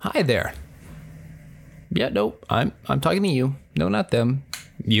Hi there. Yeah, no, I'm talking to you. No, not them.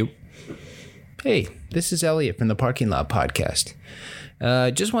 You. Hey, this is Elliot from the Parking Lot Podcast.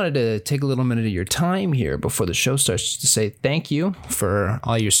 Just wanted to take a little minute of your time here before the show starts to say thank you for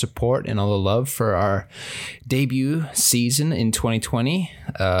all your support and all the love for our debut season in 2020.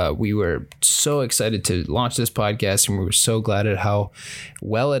 We were so excited to launch this podcast, and we were so glad at how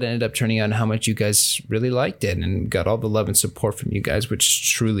well it ended up turning out and how much you guys really liked it and got all the love and support from you guys,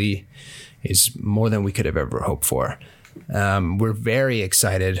 which truly is more than we could have ever hoped for. We're very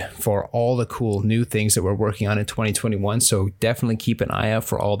excited for all the cool new things that we're working on in 2021. So definitely keep an eye out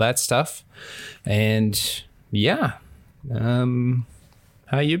for all that stuff. And yeah,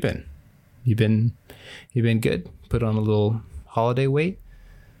 how you been? You been good? Put on a little holiday weight?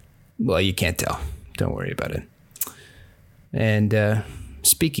 Well, you can't tell. Don't worry about it. And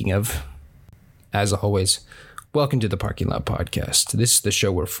speaking of, as always, welcome to the Parking Lot Podcast. This is the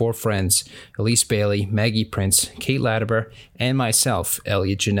show where four friends, Elise Bailey, Maggie Prince, Kate Latimer, and myself,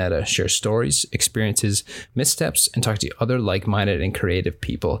 Elliot Janetta, share stories, experiences, missteps, and talk to other like-minded and creative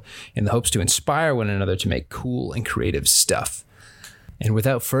people in the hopes to inspire one another to make cool and creative stuff. And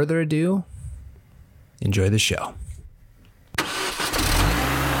without further ado, enjoy the show.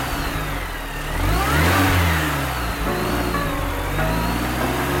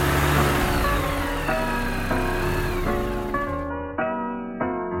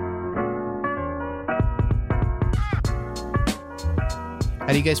 How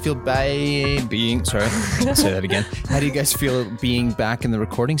do you guys feel being, sorry, say that again. How do you guys feel being back in the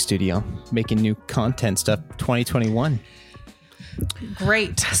recording studio, making new content stuff 2021?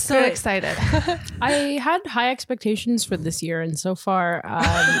 Great. So excited. I had high expectations for this year, and so far,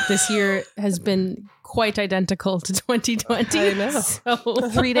 this year has been quite identical to 2020. I know. So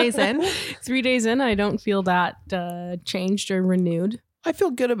 3 days in. 3 days in, I don't feel that changed or renewed. I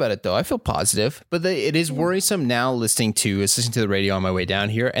feel good about it, though. I feel positive, but it is worrisome now listening to the radio on my way down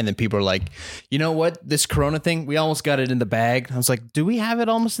here. And then people are like, you know what? This Corona thing, we almost got it in the bag. I was like, do we have it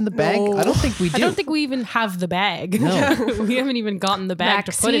almost in the bag? No. I don't think we do. I don't think we even have the bag. No. We haven't even gotten the bag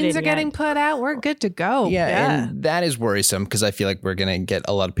to put it in Vaccines are yet. getting put out. We're good to go. Yeah, and that is worrisome because I feel like we're going to get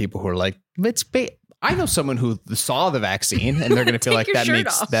a lot of people who are like, I know someone who saw the vaccine and they're going to feel like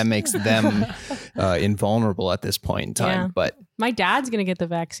that makes them invulnerable at this point in time. Yeah. But my dad's going to get the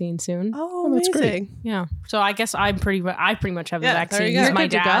vaccine soon. Oh, that's great. amazing. Yeah. So I guess I pretty much have the There vaccine. you go. He's my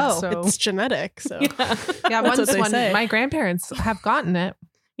Good to dad. go. So. It's genetic. So Yeah. yeah, That's once what they when say. my grandparents have gotten it.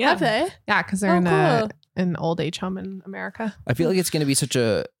 Yeah. Have they? Yeah, because they're Oh, in cool. an old age home in America. I feel like it's going to be such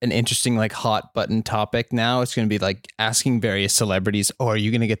an interesting, like, hot button topic now. It's going to be like asking various celebrities, oh, are you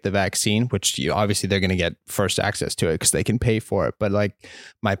going to get the vaccine? Which obviously they're going to get first access to it because they can pay for it. But like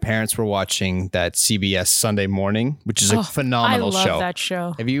my parents were watching that CBS Sunday Morning, which is a phenomenal I love show. that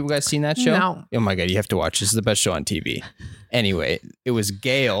show. Have you guys seen that show? No. Oh my God, you have to watch. This is the best show on TV. Anyway, it was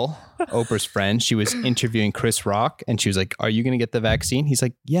Gail, Oprah's friend. She was interviewing Chris Rock and she was like, are you going to get the vaccine? He's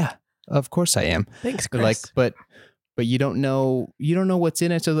like, yeah, of course I am. Thanks, But Chris. like, but you don't know what's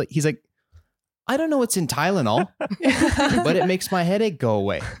in it. So like, he's like, I don't know what's in Tylenol, but it makes my headache go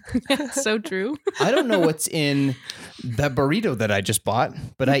away. So true. I don't know what's in the burrito that I just bought,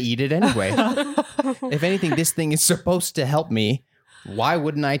 but I eat it anyway. If anything, this thing is supposed to help me. Why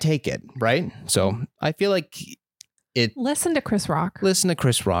wouldn't I take it? Right. So I feel like Listen to Chris Rock. listen to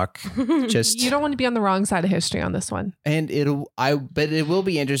Chris Rock. Just You don't want to be on the wrong side of history on this one. and but it will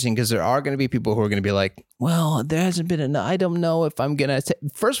be interesting because there are going to be people who are going to be like, well, there hasn't been enough. I don't know if I'm going to,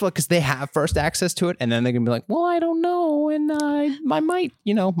 first of all, because they have first access to it. And then they're going to be like, well, I don't know. And I might,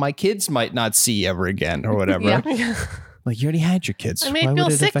 my kids might not see ever again or whatever. Yeah. Like, you already had your kids. I may Why feel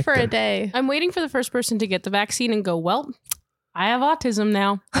would it sick affect for a them? day. I'm waiting for the first person to get the vaccine and go, well, I have autism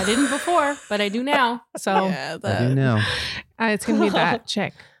now. I didn't before, but I do now. So Yeah, I do know. it's gonna be that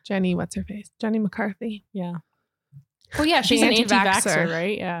chick, Jenny. What's her face? Jenny McCarthy. yeah. Well, yeah, she's The an anti-vaxxer. anti-vaxxer,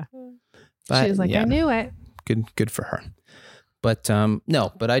 right? Yeah. But, She's like, yeah, I knew it. good for her. But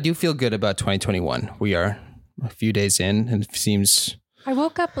no, but I do feel good about 2021. We are a few days in and it seems I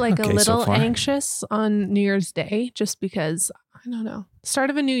woke up like Okay, a so little far. anxious on New Year's Day just because I don't know. Start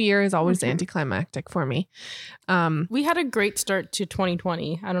of a new year is always Mhm. anticlimactic for me. We had a great start to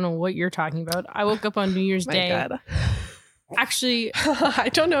 2020. I don't know what you're talking about. I woke up on New Year's My Day. God. Actually, I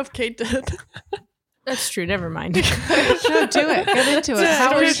don't know if Kate did. that's true. Never mind. No, do it. Get into it. How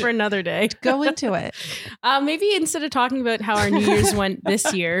Story was for another day. Go into it. Maybe instead of talking about how our New Year's went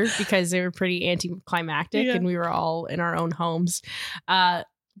this year, because they were pretty anticlimactic Yeah. and we were all in our own homes,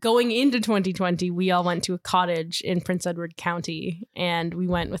 going into 2020, we all went to a cottage in Prince Edward County, and we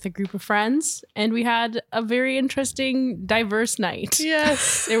went with a group of friends, and we had a very interesting, diverse night.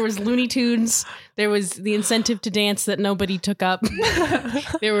 Yes. There was Looney Tunes. There was the incentive to dance that nobody took up.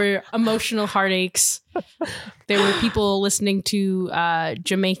 There were emotional heartaches. There were people listening to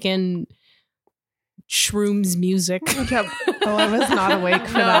Jamaican shrooms music. Oh, I was not awake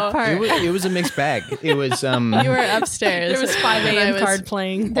for that part. It was a mixed bag. It was You were upstairs. There was 5 and I a.m. was- card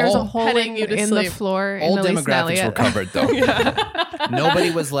playing. There's a all hole petting you to in the sleep. floor all in Elise and demographics were Elliot. covered though.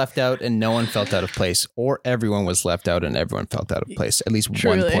 Nobody was left out, and no one felt out of place, or everyone was left out and everyone felt out of place. At least one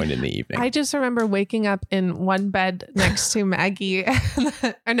Truly. point in the evening. I just remember waking up in one bed next to Maggie,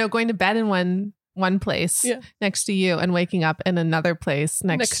 or no, going to bed in one place Yeah. next to you, and waking up in another place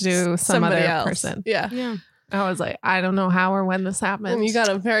next to some somebody other else. person. Yeah. Yeah. I was like, I don't know how or when this happened. And you got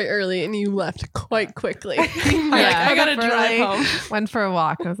up very early and you left quite quickly. You're Yeah. like, I gotta Got up drive early, home. Went for a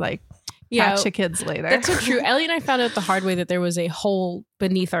walk. I was like, Yeah. catch your kids later. That's so true. Ellie and I found out the hard way that there was a hole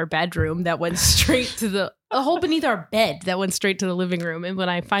beneath our bedroom that went straight to a hole beneath our bed that went straight to the living room. And when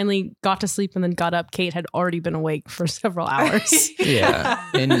I finally got to sleep and then got up, Kate had already been awake for several hours. Yeah.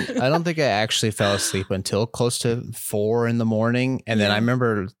 And I don't think I actually fell asleep until close to 4 a.m. And then I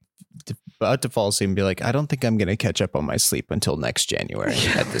remember about to fall asleep and be like, I don't think I'm going to catch up on my sleep until next January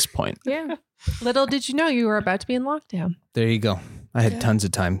at this point. Yeah. Little did you know you were about to be in lockdown. There you go. I had Yeah. tons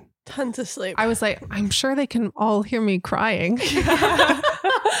of time. Tons of sleep. I was like, I'm sure they can all hear me crying.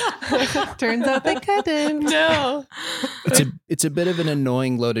 Turns out they couldn't. No. It's a bit of an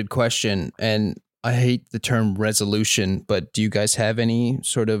annoying loaded question, and I hate the term resolution, but do you guys have any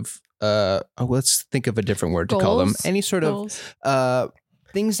sort of let's think of a different word to call them. Goals? Any sort Goals. of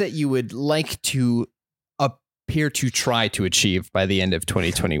things that you would like to appear to try to achieve by the end of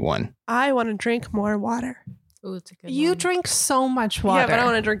 2021? I want to drink more water. Oh, it's a good You one. drink so much water. Yeah, but I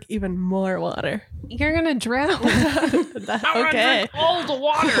want to drink even more water. You're going to drown. Okay. all the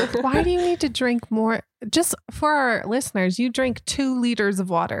water. Why do you need to drink more? Just for our listeners, you drink 2 liters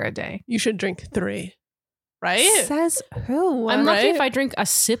of water a day. You should drink 3. Right? Says who? I'm lucky Right? if I drink a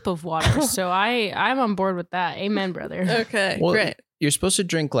sip of water. So I'm on board with that. Amen, brother. Okay. Well, Great. You're supposed to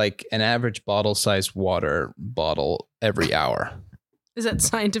drink like an average bottle-sized water bottle every hour. Is that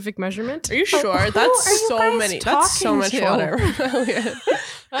scientific measurement? Are you sure? who are That's you so guys many. That's so talking much to?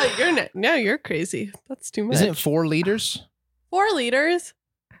 water. You're crazy. That's too much. Isn't it 4 liters? 4 liters?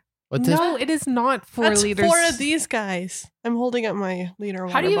 What does No, it is not 4 That's liters. 4 of these guys. I'm holding up my liter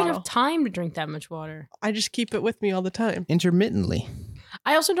water How do you even bottle. have time to drink that much water? I just keep it with me all the time. intermittently?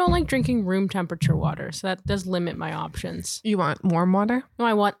 I also don't like drinking room temperature water, so that does limit my options. You want warm water? No,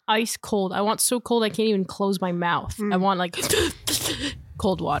 I want ice cold. I want so cold I can't even close my mouth. I want like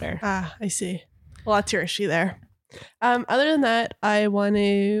cold water. Ah, I see. Well, that's your issue there. Other than that, I want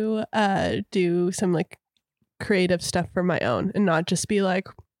to do some like creative stuff for my own and not just be like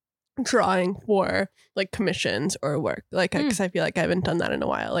drawing for like commissions or work. Like, because I feel like I haven't done that in a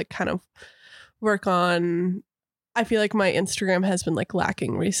while. Like, kind of work on. I feel like my Instagram has been like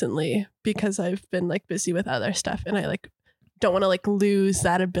lacking recently because I've been like busy with other stuff, and I like don't want to like lose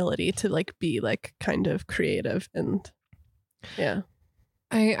that ability to like be like kind of creative and yeah.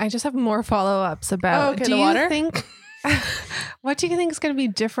 I just have more follow-ups about Oh, okay, do the you water? think what do you think is going to be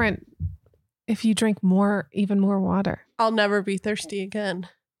different if you drink even more water? I'll never be thirsty again.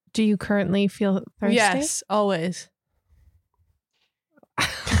 Do you currently feel thirsty? Yes, always.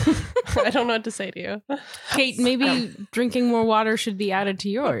 I don't know what to say to you. Kate, maybe drinking more water should be added to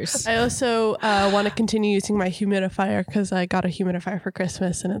yours. I also want to continue using my humidifier because I got a humidifier for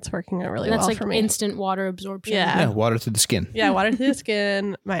Christmas and it's working out really That's well like for me. instant water absorption. Yeah. Yeah, water through the skin. Yeah, water through the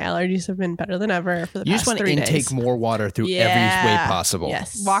skin. My allergies have been better than ever for the You past just want to 3 intake days. more water through every way Yeah. possible.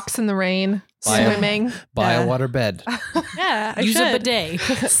 Yes. Walks in the rain, Buy a- swimming, Buy Yeah. a water bed. Yeah, I Use a should. bidet.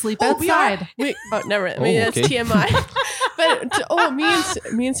 sleep Oh, we are- outside. never mind. Oh, That's okay. TMI.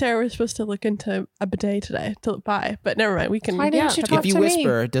 But me and Sarah were supposed to look into a bidet today to buy, but never mind. We can. Why didn't you Yeah. talk If you to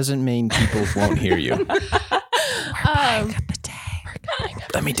whisper, it doesn't mean people won't hear you. Um,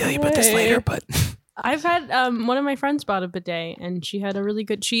 Let me tell you about this later, but I've had one of my friends bought a bidet and she had a really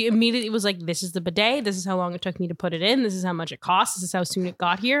good, she immediately was like, this is the bidet. This is how long it took me to put it in. This is how much it costs. This is how soon it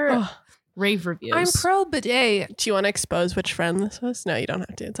got here. Oh. Rave reviews. I'm pro bidet. do you want to expose which friend this was? No, you don't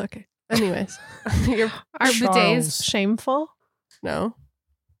have to. It's okay. Anyways, you're Are bidets Charles. shameful? no.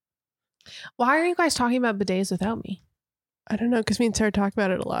 Why are you guys talking about bidets without me? I don't know because me and Sarah talk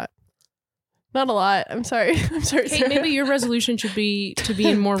about it a lot. Not a lot. I'm sorry. I'm sorry. Kate, Sarah. maybe your resolution should be to be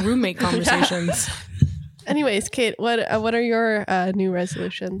in more roommate conversations. Anyways, Kate, what are your new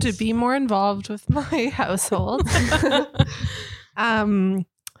resolutions? To be more involved with my household.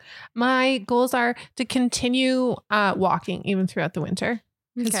 My goals are to continue walking even throughout the winter.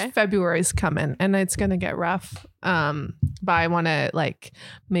 Because Okay. February's coming and it's gonna get rough. But I want to like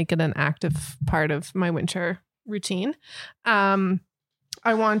make it an active part of my winter routine.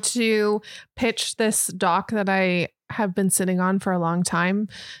 I want to pitch this doc that I have been sitting on for a long time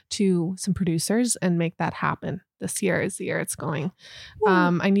to some producers and make that happen. This year is the year it's going.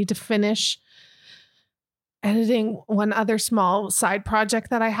 I need to finish editing one other small side project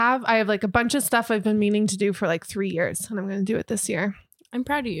that I have. I have like a bunch of stuff I've been meaning to do for like 3 years, and I'm going to do it this year. I'm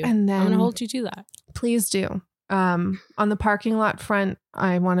proud of you. And I'm then going to hold you to that. please do. On the parking lot front,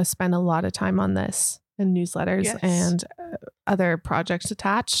 I want to spend a lot of time on this and newsletters Yes. and other projects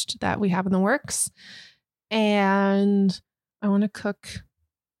attached that we have in the works. And I want to cook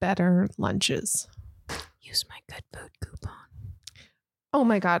better lunches. Use my good food coupon. Oh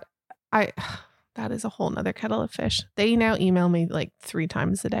my God. That is a whole nother kettle of fish. They now email me like 3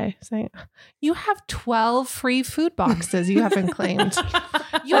 times a day saying, you have 12 free food boxes you haven't claimed.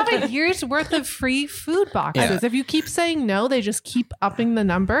 You have a year's worth of free food boxes. Yeah. If you keep saying no, they just keep upping the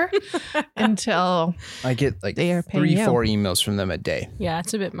number until I get like They are paying 3, you. 4 emails from them a day. Yeah,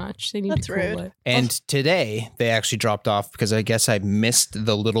 it's a bit much. They need That's to cool rude. it. And today they actually dropped off because I guess I missed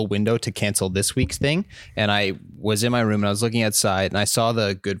the little window to cancel this week's thing. And I was in my room and I was looking outside and I saw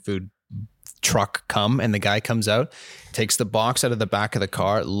the Good Food truck come, and the guy comes out, takes the box out of the back of the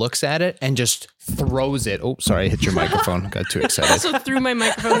car, looks at it, and just throws it. Oh, sorry, I hit your microphone. Got too excited. Also threw my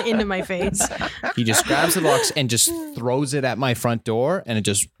microphone into my face. He just grabs the box and just throws it at my front door, and it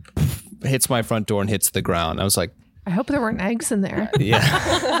just hits my front door and hits the ground. I was like, I hope there weren't eggs in there.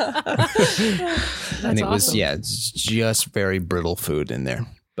 yeah. That's And it was, awesome. yeah, it's just very brittle food in there.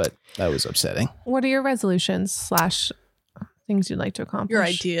 But that was upsetting. What are your resolutions / things you'd like to accomplish? Your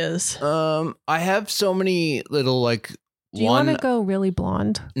ideas. I have so many little like Do you want to go really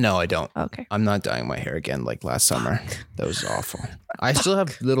blonde? No, I don't. Okay. I'm not dyeing my hair again like last summer. That was awful. I still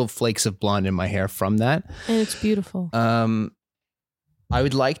have little flakes of blonde in my hair from that. And it's beautiful. I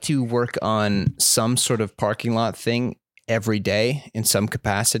would like to work on some sort of parking lot thing every day in some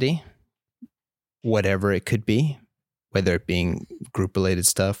capacity, whatever it could be, whether it being group related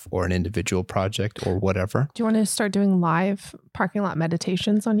stuff or an individual project or whatever. Do you want to start doing live parking lot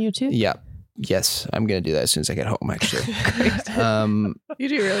meditations on YouTube? Yeah. Yes, I'm going to do that as soon as I get home, actually. You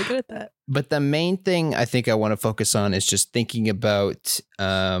do really good at that. But the main thing I think I want to focus on is just thinking about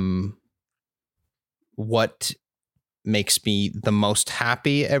what makes me the most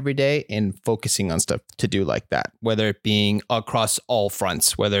happy every day and focusing on stuff to do like that, whether it being across all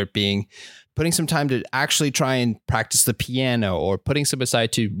fronts, whether it being putting some time to actually try and practice the piano or putting some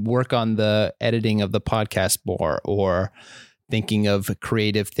aside to work on the editing of the podcast more, or thinking of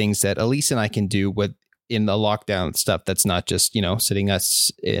creative things that Elise and I can do with in the lockdown stuff that's not just, you know, sitting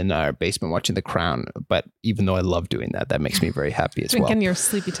us in our basement watching The Crown. But even though I love doing that, that makes me very happy as Drinking well. your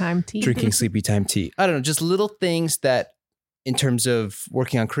sleepy time tea. Drinking sleepy time tea. I don't know, just little things that in terms of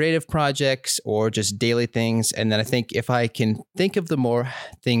working on creative projects or just daily things. And then I think if I can think of the more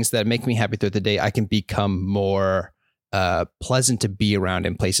things that make me happy throughout the day, I can become more pleasant to be around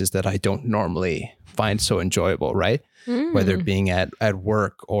in places that I don't normally find so enjoyable, right? Whether it being at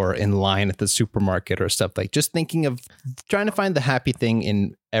work or in line at the supermarket or stuff, like just thinking of trying to find the happy thing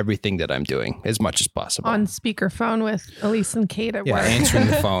in everything that I'm doing as much as possible. On speakerphone with Elise and Kate at Yeah, work. answering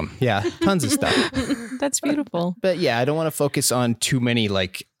the phone. Yeah, tons of stuff. That's beautiful. But yeah, I don't want to focus on too many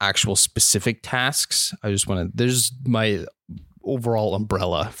like actual specific tasks. I just want to, there's my overall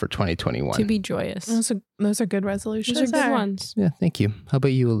umbrella for 2021. To be joyous. Those are good resolutions. Those are good ones. Yeah, thank you. How about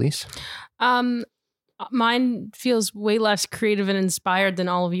you, Elise? Mine feels way less creative and inspired than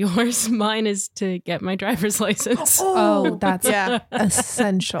all of yours. Mine is to get my driver's license. Oh, that's Yeah.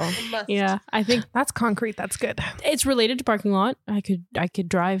 essential. Yeah, I think That's concrete. That's good. it's related to parking lot. I could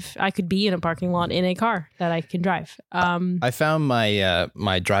drive. I could be in a parking lot in a car that I can drive. I found my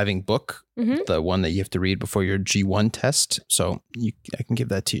my driving book, Mhm. the one that you have to read before your G1 test. So I can give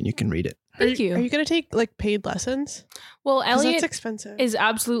that to you and you can read it. Thank you. Are you going to take like paid lessons? Well, 'Cause Elliot that's expensive. is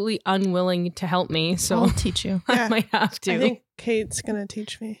absolutely unwilling to help me, so I'll teach you. I Yeah. might have to. I think Kate's going to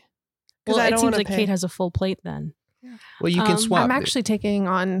teach me. 'Cause well, I it don't seems wanna like pay. Kate has a full plate then. Well, you can swap. I'm actually taking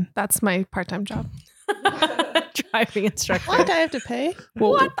on, that's my part-time job. Driving instructor. What? I have to pay?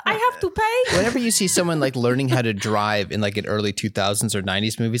 Well, What? I have to pay? whenever you see someone like learning how to drive in like an early 2000s or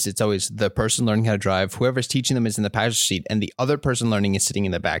 90s movies, it's always the person learning how to drive, whoever's teaching them is in the passenger seat and the other person learning is sitting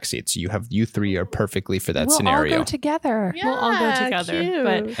in the back seat. So you three are perfectly for that we'll scenario. all go together. We'll all go together,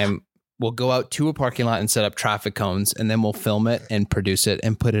 but- cute. And we'll go out to a parking lot and set up traffic cones, and then we'll film it and produce it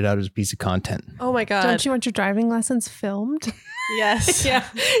and put it out as a piece of content. Oh my God. Don't you want your driving lessons filmed? Yes. Yeah,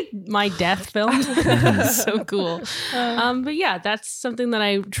 my death film. So cool. But yeah, that's something that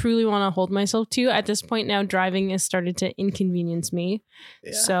I truly want to hold myself to. At this point now, driving has started to inconvenience me.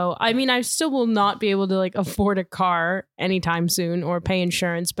 Yeah. So I mean, I still will not be able to like afford a car anytime soon or pay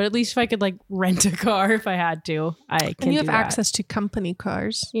insurance. But at least if I could like rent a car if I had to, I can. And you have do that. access to company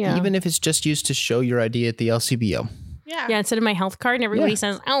cars. Yeah. Even if it's just used to show your ID at the LCBO. Yeah. Yeah, instead of my health card, and everybody Yeah.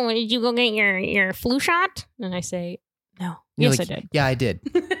 says, "Oh, did you go get your flu shot?" And I say, "No, You're yes, like, I did." Yeah, I did.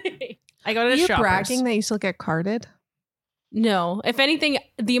 I got it Are at you Shoppers. bragging that you still get carded? No, if anything,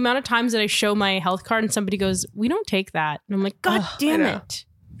 the amount of times that I show my health card and somebody goes, "We don't take that," and I'm like, "God Ugh, damn I know. it!"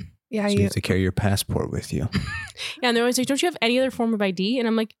 Yeah, So you you. have to carry your passport with you. Yeah, and they're always like, "Don't you have any other form of ID?" And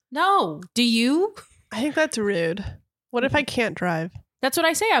I'm like, "No, do you?" I think that's rude. What if I can't drive? That's what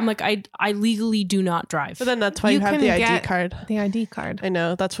I say. I'm like, I legally do not drive. But then that's why You you have can the ID get- card. The ID card. I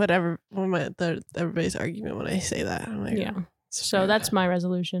know. That's what everybody's argument when I say that. I'm like, Yeah. it's So rude. that's my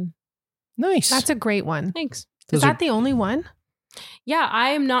resolution. Nice. That's a great one. Thanks. Those Is are- that the only one? Yeah, I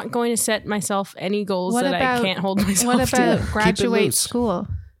am not going to set myself any goals What that about- I can't hold myself What about to. graduate loose. school?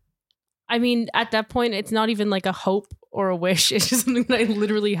 I mean, at that point, it's not even like a hope or a wish. It's just something that I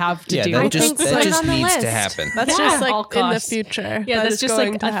literally have to yeah, do. I that just, think that put it just on the needs to list. happen. That's Yeah, just at all like in the costs. future. Yeah, That that's is just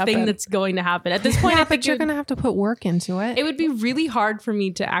going like to a thing happen. that's going to happen. At this point, Yeah, I think but you're going to have to put work into it. it would be really hard for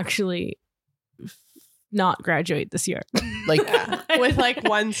me to actually not graduate this year. Like, with like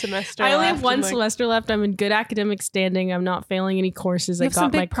one semester. I only have left one and, like, semester left. I'm in good academic standing. I'm not failing any courses. you I have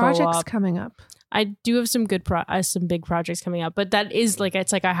some got my big projects co-op. coming up. I do have some good some big projects coming up, but that is like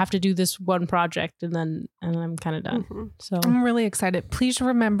it's like I have to do this one project and then I'm kind of done. Mhm. So I'm really excited. Please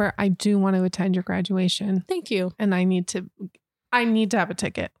remember, I do want to attend your graduation, thank you. and I need to have a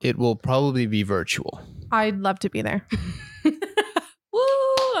ticket. it will probably be virtual. I'd love to be there. Woo!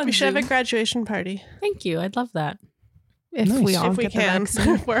 on We should have a Zoom. graduation party Thank you. I'd love that. If Nice. we all if we get the can.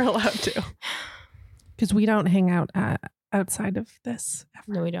 vaccine, If we're allowed to. because we don't hang out outside of this.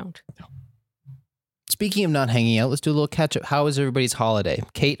 No, we don't. Speaking of not hanging out, let's do a little catch up. How was everybody's holiday?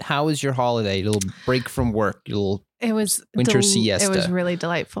 Kate, how was your holiday? Your little break from work, your little It was Winter siesta. It was really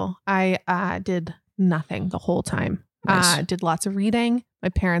delightful. I did nothing the whole time. Nice. Did lots of reading. My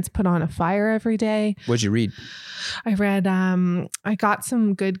parents put on a fire every day. what'd you read? I read I got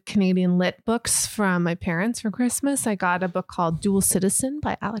some good Canadian lit books from my parents for Christmas. I got a book called Dual Citizen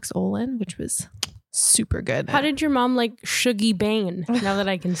by Alex Olin, which was super good. How did your mom like Shuggy Bane? Now that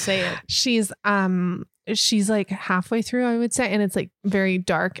I can say it. She's like halfway through, I would say, and it's like very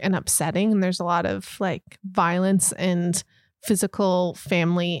dark and upsetting, and there's a lot of like violence and physical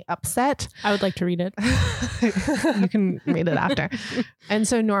family upset. I would like to read it. You can read it after. And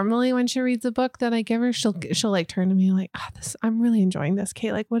so normally when she reads a book that I give her, she'll like turn to me like, I'm really enjoying this,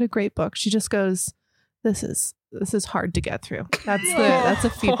 Kate. Like, what a great book. She just goes, this is hard to get through. That's the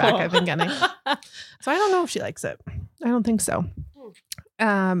feedback I've been getting. So I don't know if she likes it. I don't think so.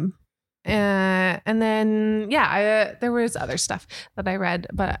 And then there was other stuff that I read,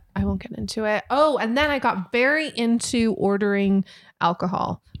 but I won't get into it. Oh, and then I got very into ordering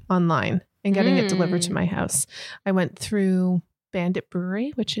alcohol online and getting it delivered to my house. I went through Bandit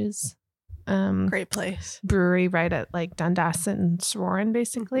Brewery, which is Great place. brewery right at like Dundas and Sorauren,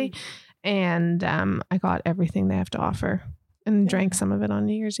 basically. And I got everything they have to offer and drank some of it on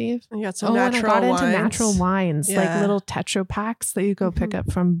New Year's Eve. You got some And I natural got wines. into natural wines, like Yeah. little Tetra packs that you go pick Mhm.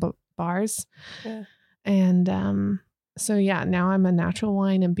 up from bars. Yeah. And so yeah, now I'm a natural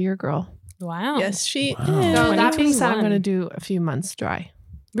wine and beer girl. Wow. Yes, she Wow. is. So that being said, I'm 2021. going to do a few months dry.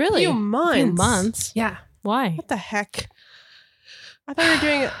 Really? Few months. Few months. Yeah. Why? What the heck? I thought you were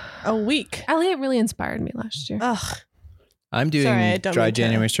doing a week. Elliot really inspired me last year. Ugh. I'm doing Sorry, I don't dry mean to-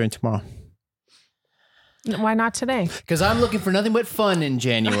 January starting tomorrow. Why not today? Because I'm looking for nothing but fun in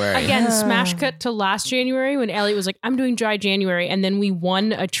January. Again, smash cut to last January when Elliot was like, I'm doing dry January. And then we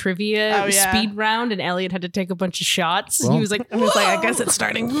won a trivia Oh, yeah. speed round and Elliot had to take a bunch of shots. Well- he was like, I was like, I "Whoa." guess it's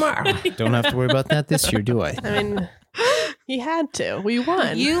starting tomorrow. Don't have to worry about that this year, do I? I mean, he had to. We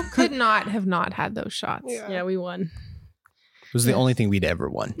won. You could not have not had those shots. Yeah, we won. It was the only thing we'd ever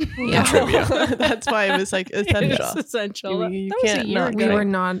won. Yeah. Trivia. That's why it was like It's essential. essential. You That was a can't year not ago. We were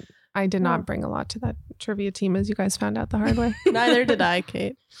not. I did not bring a lot to that trivia team, as you guys found out the hard way. Neither did I,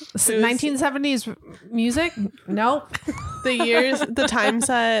 Kate. 1970s music? Nope. the times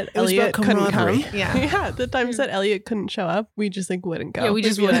that It was about Elliot couldn't come. camaraderie. Yeah. The times that Elliot couldn't show up, we just like wouldn't go. Yeah, we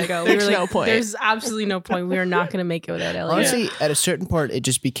just We'd be wouldn't like, go. We There's were no like, point. There's absolutely no point. We are not going to make it without Elliot. Honestly, at a certain part, it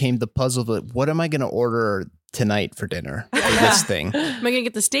just became the puzzle of what am I going to order tonight for dinner for this thing? Am I going to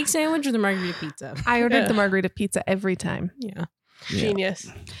get the steak sandwich or the margarita pizza? I ordered the margarita pizza every time. Yeah. Genius.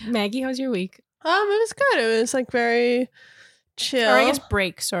 Maggie, how's your week? It was good. It was like very chill. Or I guess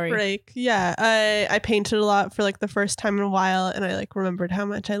break. Sorry. break. Yeah, I painted a lot for like the first time in a while, and I like remembered how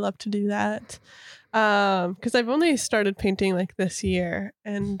much I love to do that. Because I've only started painting like this year,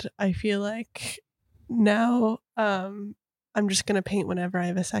 and I feel like now I'm just gonna paint whenever I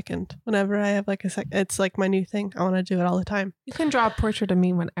have a second. Whenever I have like a second, it's like my new thing. I want to do it all the time. You can draw a portrait of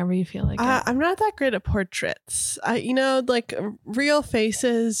me whenever you feel like it. I'm not that great at portraits. Like real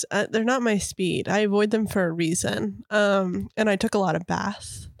faces, they're not my speed. I avoid them for a reason. And I took a lot of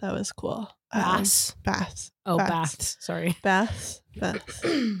baths. That was cool. Baths. Baths. Oh, baths. Sorry. Baths. Baths.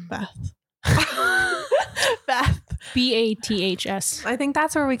 Baths. Bath. BATHS. I think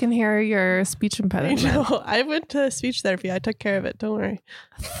that's where we can hear your speech I impediment. know. I went to speech therapy. I took care of it. Don't worry.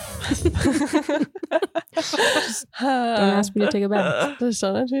 Don't ask me to take a bath. Just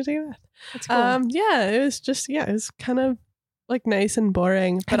don't ask me to take a bath. That's cool. Yeah, it was kind of like nice and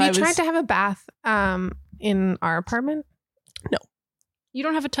boring. But Have you tried to have a bath in our apartment? You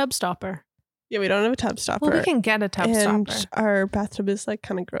don't have a tub stopper. Yeah, we don't have a tub stopper. Well, we can get a tub and stopper. our bathtub is like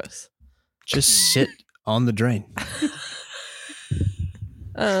kind of gross. Just sit on the drain.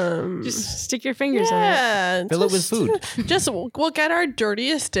 Just stick your fingers in it. yeah, Fill it with food. Just we'll get our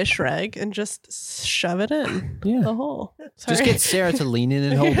dirtiest dish rag and just shove it in Yeah. the hole. Just Sorry. get Sarah to lean in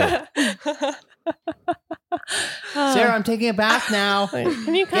and hold it. Sarah, I'm taking a bath now.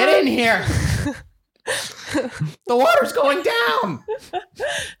 Can you come? Get in here. The water's going down.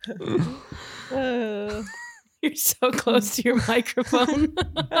 You're so close to your microphone.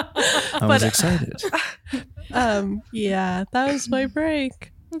 I was excited. Yeah, that was my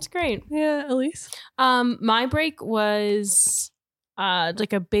break. That's great. Yeah, Elise. My break was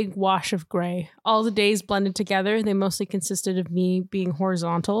like a big wash of gray. All the days blended together. They mostly consisted of me being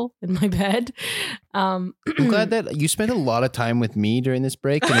horizontal in my bed. I'm glad that you spent a lot of time with me during this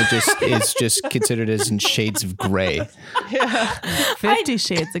break, and it just is just considered as in shades of gray. Yeah. 50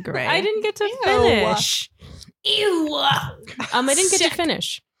 Shades of Grey. I didn't get to finish. Ew. I didn't get to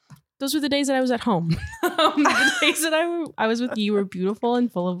finish. Those were the days that I was at home. The days that I was with you were beautiful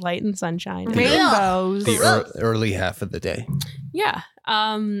and full of light and sunshine. Rainbows. The early half of the day. Yeah.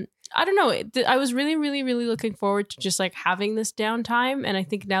 I don't know. I was really, really, really looking forward to just like having this downtime. And I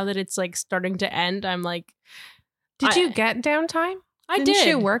think now that it's like starting to end, I'm like, Did you get downtime? Didn't Didn't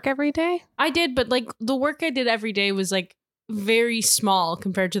you work every day? I did, but like the work I did every day was like very small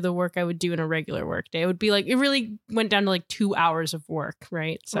compared to the work I would do in a regular work day. It would be like, it really went down to like 2 hours of work,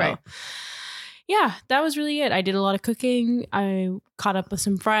 right? So Right. yeah, that was really it. I did a lot of cooking. I caught up with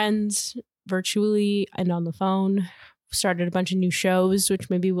some friends virtually and on the phone. Started a bunch of new shows, which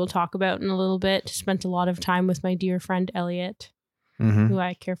maybe we'll talk about in a little bit. Spent a lot of time with my dear friend Elliot, Mm-hmm. who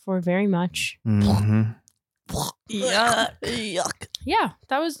I care for very much. Mm-hmm. Yuck. Yeah,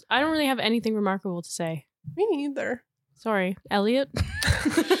 that was, I don't really have anything remarkable to say. Me neither. Sorry, Elliot.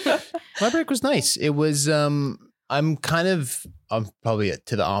 My break was nice. It was I'm probably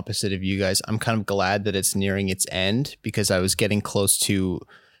to the opposite of you guys. I'm kind of glad that it's nearing its end because I was getting close to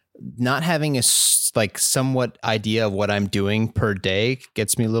not having a somewhat idea of what I'm doing per day.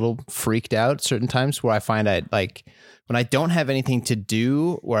 Gets me a little freaked out certain times where I find when I don't have anything to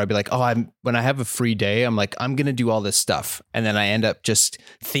do, where I'd be like, when I have a free day, I'm like, I'm going to do all this stuff. And then I end up just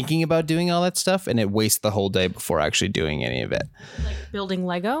thinking about doing all that stuff and it wastes the whole day before actually doing any of it. Like building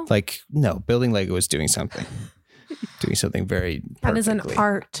Lego? Like, no, building Lego is doing something. Doing something very perfectly. That is an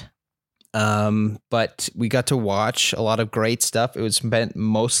art. But we got to watch a lot of great stuff. It was spent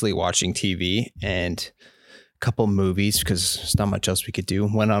mostly watching TV and couple movies because there's not much else we could do.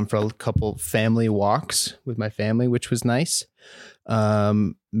 Went on for a couple family walks with my family, which was nice.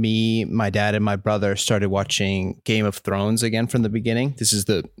 Me, my dad, and my brother started watching Game of Thrones again from the beginning. This is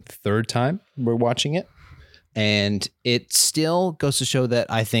the third time we're watching it. And it still goes to show that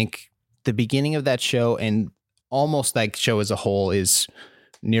I think the beginning of that show and almost that show as a whole is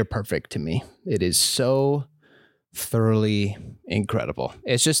near perfect to me. It is so thoroughly incredible.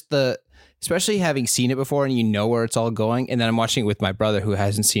 It's just especially having seen it before and you know where it's all going. And then I'm watching it with my brother who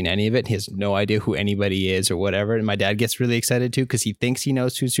hasn't seen any of it. He has no idea who anybody is or whatever. And my dad gets really excited too because he thinks he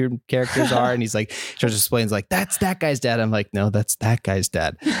knows who certain characters are. And he's like, tries to explain, like, that's that guy's dad. I'm like, no, that's that guy's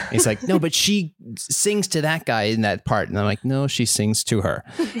dad. And he's like, no, but she sings to that guy in that part. And I'm like, no, she sings to her.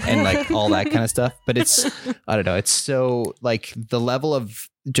 And like all that kind of stuff. But it's, I don't know. It's so like the level of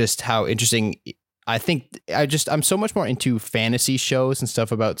just how interesting. I think I'm so much more into fantasy shows and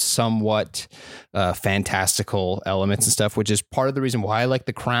stuff about somewhat fantastical elements and stuff, which is part of the reason why I like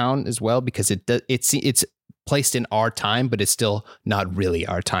The Crown as well, because it's placed in our time, but it's still not really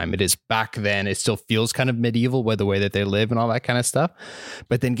our time. It is back then. It still feels kind of medieval with the way that they live and all that kind of stuff.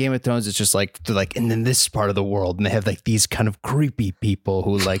 But then Game of Thrones is just like, they're like, and then this part of the world, and they have like these kind of creepy people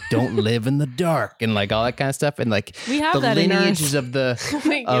who like don't live in the dark and like all that kind of stuff. And like We have the that in lineages ours. of the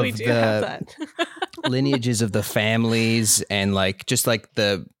We do have that. lineages of the families and like just like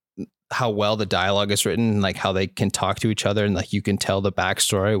how well the dialogue is written and like how they can talk to each other and like you can tell the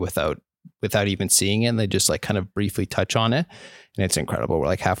backstory without even seeing it. And they just like kind of briefly touch on it, and it's incredible. We're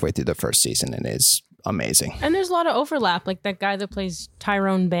like halfway through the first season and it's amazing. And there's a lot of overlap. Like that guy that plays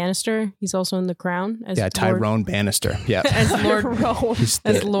Tyrone Bannister, he's also in The Crown as Tyrone Bannister. Yeah. as Lord He's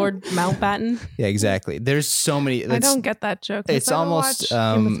as the- Lord Mountbatten. yeah, exactly. There's so many. I don't get that joke. It's I don't almost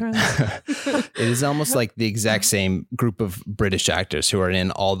watch Game of Thrones. it is almost like the exact same group of British actors who are in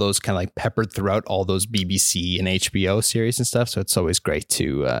all those kind of like peppered throughout all those BBC and HBO series and stuff. So it's always great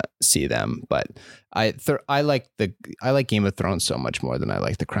to see them. But I like Game of Thrones so much more than I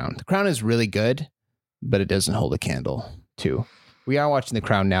like The Crown. The Crown is really good, but it doesn't hold a candle to. We are watching The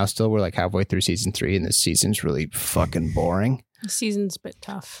Crown now. Still, we're like halfway through season 3, and this season's really fucking boring. The season's a bit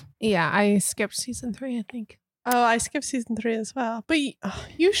tough. Yeah, I skipped season 3, I think. Oh, I skipped season 3 as well. But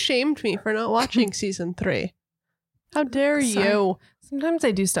you shamed me for not watching season 3. How dare Sorry. you? Sometimes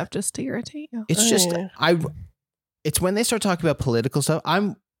I do stuff just to irritate you. It's just Yeah. it's when they start talking about political stuff.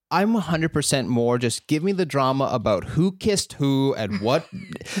 I'm 100% more just give me the drama about who kissed who at what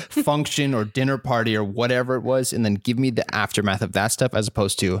function or dinner party or whatever it was, and then give me the aftermath of that stuff as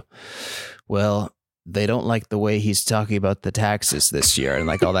opposed to, well, they don't like the way he's talking about the taxes this year and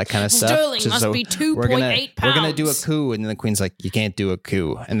like all that kind of stuff. Sterling So- must so be 2.8 we're pounds. gonna do a coup, and then the Queen's like, you can't do a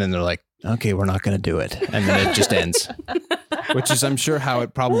coup, and then they're like, okay, we're not gonna do it, and then it just ends. Which is, I'm sure, how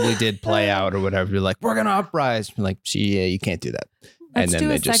it probably did play out or whatever. You're like, we're gonna uprise. You're like, yeah, you can't do that. Let's and then do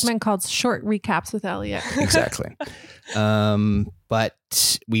they a just segment called Short Recaps with Elliot. exactly.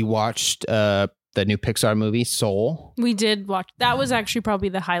 But we watched the new Pixar movie Soul. We did watch. That was actually probably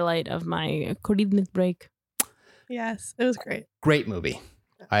the highlight of my Christmas break. Yes, it was great. Great movie.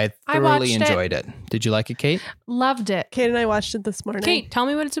 I I thoroughly watched it. enjoyed it. Did you like it, Kate? Loved it. Kate and I watched it this morning. Kate, tell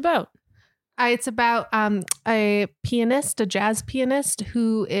me what it's about. It's about a pianist, a jazz pianist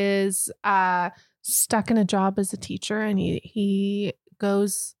who is stuck in a job as a teacher, and he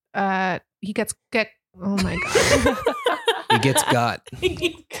gets oh my god. He gets got. He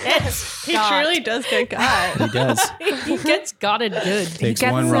gets He got. truly does get got. He does. He gets got it good. Takes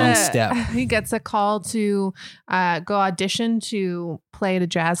gets one wrong a- step. He gets a call to go audition to play at a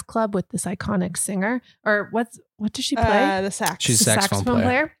jazz club with this iconic singer. Or what does she play? The sax. She's a The saxophone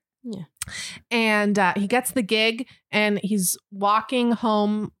player. Yeah. And he gets the gig, and he's walking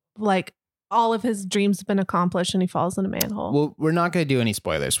home like all of his dreams have been accomplished, and he falls in a manhole. Well, we're not going to do any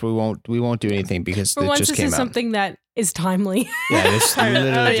spoilers. We won't do anything because For it once, just this came is out. something that is timely. Yeah, this I know.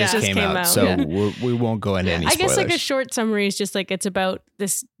 literally Oh, yeah. just came out. So Yeah. we won't go into any I spoilers. guess like a short summary is just like it's about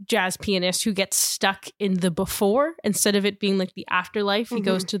this jazz pianist who gets stuck in the before instead of it being like the afterlife. He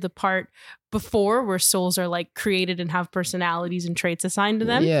goes to the part before where souls are like created and have personalities and traits assigned to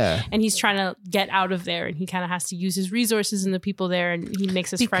them. Yeah. And he's trying to get out of there, and he kind of has to use his resources and the people there, and he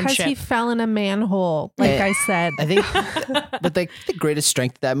makes his because friendship. he fell in a manhole, like Eh, I said. I think, but the greatest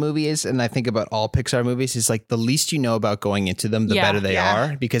strength of that movie is, and I think about all Pixar movies, is like the least you know about going into them, the Yeah, better they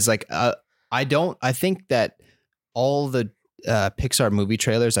yeah. are. Because like, I think that all the Pixar movie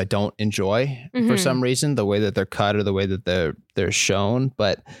trailers I don't enjoy for Mhm. some reason, the way that they're cut or the way that they're shown.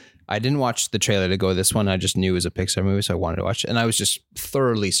 But I didn't watch the trailer to go this one. I just knew it was a Pixar movie, so I wanted to watch it, and I was just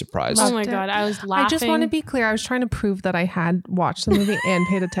thoroughly surprised. Oh Loved my it. god, I was laughing. I just want to be clear. I was trying to prove that I had watched the movie and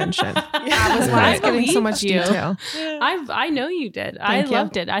paid attention. Yeah. Was why I was I getting so believed much you. detail. I know you did. I Thank you.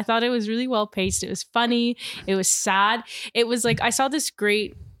 loved it. I thought it was really well paced. It was funny. It was sad. It was like I saw this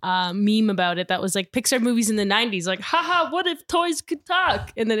great meme about it that was like Pixar movies in the 90s, like, haha, what if toys could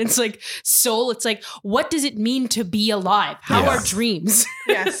talk? And then it's like Soul, it's like, what does it mean to be alive? How are dreams?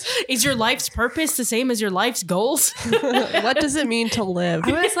 Yes. Is your life's purpose the same as your life's goals? What does it mean to live?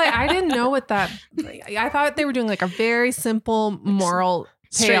 I was like, I didn't know what that. I thought they were doing like a very simple moral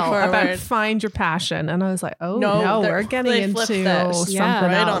tale about Straightforward. find your passion, and I was like, oh No, no, they're- we're getting they into flipped something this. Yeah.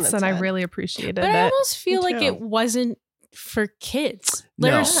 Right on else, its and I head. really appreciated But I it. almost feel Me like too. it wasn't for kids.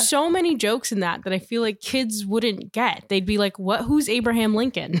 There No. are so many jokes in that I feel like kids wouldn't get. They'd be like, "What? Who's Abraham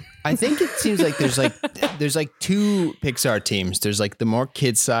Lincoln?" I think it seems like there's like two Pixar teams. There's like the more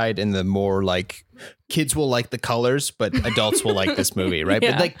kids side and the more like kids will like the colors, but adults will like this movie, right?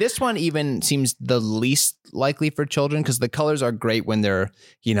 Yeah. But like this one even seems the least likely for children because the colors are great when they're,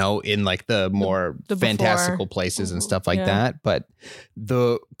 you know, in like the more the fantastical places and stuff like Yeah. that. But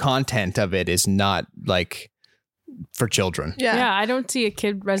the content of it is not like for children. Yeah. I don't see a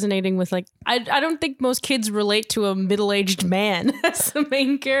kid resonating with like I don't think most kids relate to a middle-aged man as the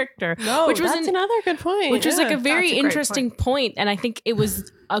main character. No, which was that's an- another good point. Which was like a very That's a great interesting point. And I think it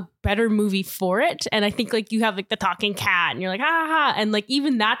was a better movie for it. And I think like you have like the talking cat and you're like, ah, and like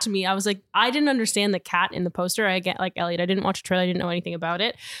even that to me, I was like, I didn't understand the cat in the poster. I get like Elliot, I didn't watch a trailer, I didn't know anything about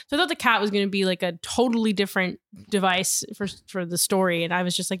it. So I thought the cat was going to be like a totally different device for the story. And I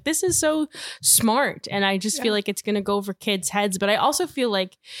was just like, this is so smart. And I just feel like it's going to go over kids' heads. But I also feel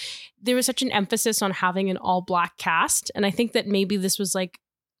like there was such an emphasis on having an all black cast. And I think that maybe this was like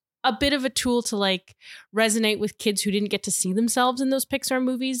a bit of a tool to like resonate with kids who didn't get to see themselves in those Pixar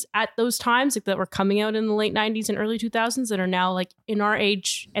movies at those times, like that were coming out in the late 90s and early 2000s that are now like in our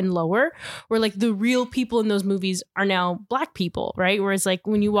age and lower, where like the real people in those movies are now black people, right? Whereas like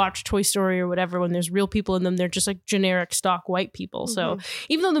when you watch Toy Story or whatever, when there's real people in them, they're just like generic stock white people. So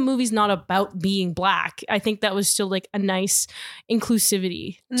even though the movie's not about being black, I think that was still like a nice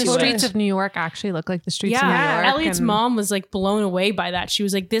inclusivity. And the to it. streets of New York actually look like the streets of New York. Elliot's and- mom was like blown away by that. She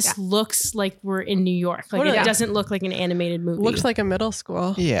was like, this looks like we're in New York. Like Totally. it doesn't look like an animated movie. Looks like a middle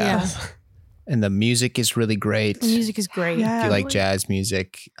school. Yeah. Yeah. And the music is really great. The music is great. Yeah. If you like jazz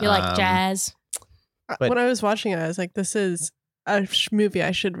music. You like jazz. But- When I was watching it, I was like, this is a movie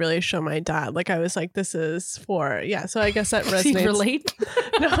I should really show my dad. Like, I was like, this is for, yeah. So I guess that Does he resonates. relate?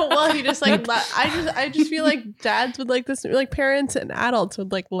 No, well, he just like, I just feel like dads would like this, like parents and adults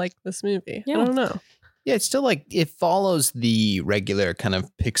would like this movie. Yeah. I don't know. Yeah, it's still like it follows the regular kind of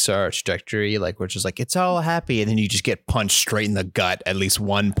Pixar trajectory, like which is like it's all happy, and then you just get punched straight in the gut at least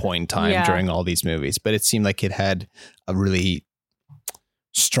one point in time Yeah. during all these movies. But it seemed like it had a really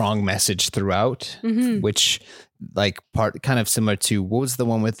strong message throughout, Mhm. which like part kind of similar to what was the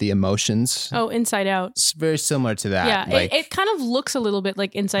one with the emotions? Oh, Inside Out. It's very similar to that. Yeah, like it kind of looks a little bit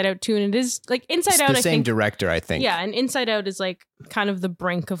like Inside Out too, and it is like Inside it's Out. the I same think director, I think. Yeah, and Inside Out is like kind of the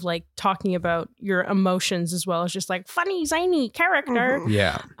brink of like talking about your emotions as well as just like funny, zany character. Mhm.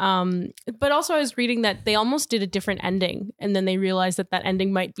 Yeah. But also I was reading that they almost did a different ending, and then they realized that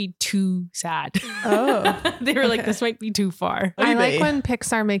ending might be too sad. Oh. They were like, Okay. this might be too far. I like Maybe. when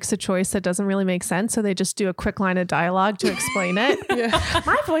Pixar makes a choice that doesn't really make sense, so they just do a quick line of dialogue to explain it. Yeah.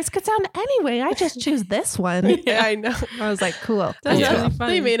 My voice could sound anyway. I just choose this one. Yeah, I know. I was like, cool. That's Yeah. really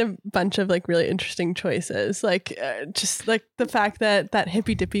funny. They made a bunch of like really interesting choices, like just like the fact that that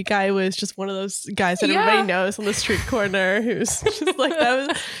hippy dippy guy was just one of those guys that Yeah. everybody knows on the street corner, who's just like that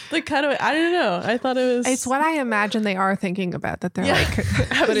was like kind of I don't know. I thought it was It's what I imagine they are thinking about, that they're Yeah. like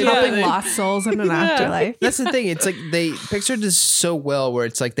Absolutely. helping lost souls in an Yeah. afterlife. That's the thing. It's like Pixar does so well where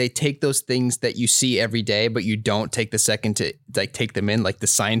it's like they take those things that you see every day, but you don't take the second to like take them in, like the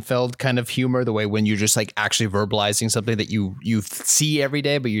Seinfeld kind of humor, the way when you're just like actually verbalizing something that you see every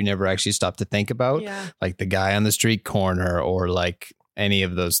day, but you never actually stop to think about, Yeah. like the guy on the street corner or like any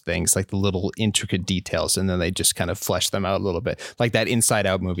of those things, like the little intricate details, and then they just kind of flesh them out a little bit. Like that Inside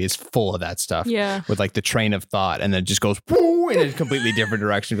Out movie is full of that stuff. Yeah. With like the train of thought, and then it just goes woo, in a completely different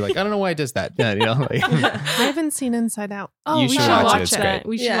direction. Be like, I don't know why it does that. Yeah, you know, like, I haven't seen Inside Out. Oh, You we should should watch it. watch It's that. great.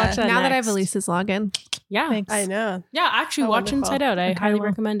 We should Yeah. watch that Now that I have next. Elise's login. Yeah. Thanks. I know. Yeah, actually Oh, watch wonderful. Inside Out. I Okay, highly well.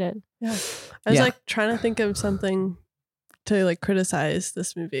 recommend it. Yeah. I was Yeah. like trying to think of something to like criticize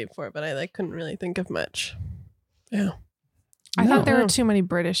this movie for, but I like couldn't really think of much. Yeah. I No. thought there were too many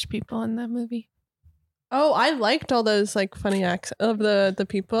British people in that movie. Oh, I liked all those like funny acts of the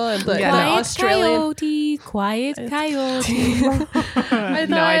people and the, Yeah. the Quiet Australian. coyote, quiet I- coyote. I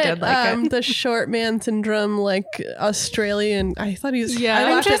No, I thought, did like it. the short man syndrome, like Australian. I thought he was. Yeah. I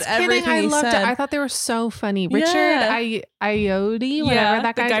I'm laughed just at kidding. everything I he loved said. it. I thought they were so funny. Richard Yeah. Iodi, whatever Yeah,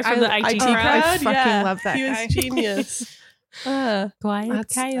 that the guy. guy from the IT crowd. crowd. I fucking love that He guy. was genius. Quiet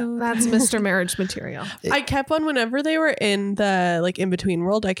coyote. That's Mr. Marriage material. I kept on, whenever they were in the like in between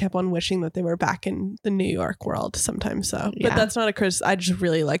world, I kept on wishing that they were back in the New York world sometimes. So, Yeah. but that's not a criticism. I just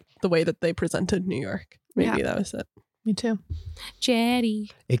really liked the way that they presented New York. Maybe that was it. Me too. Jetty.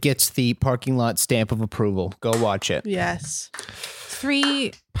 It gets the parking lot stamp of approval. Go watch it. Yes.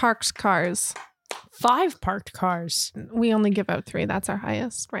 3 parked cars. 5 parked cars. We only give out 3. That's our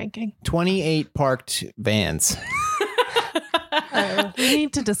highest ranking. 28 parked vans We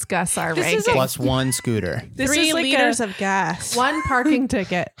need to discuss our This is ranking. plus 1 scooter. This 3 is like liters of gas. 1 parking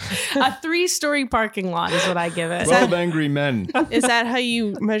ticket. a 3-story parking lot is what I give it. 12 angry men. Is that how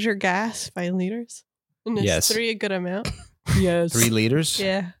you measure gas, by liters? And is Yes. 3 a good amount? Yes. 3 liters?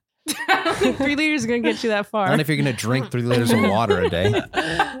 Yeah. 3 liters is going to get you that far. Not if you're going to drink 3 liters of water a day.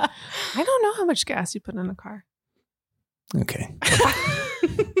 I don't know how much gas you put in a car. Okay.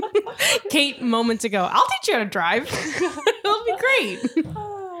 Kate, moments ago, I'll teach you how to drive. It'll be great.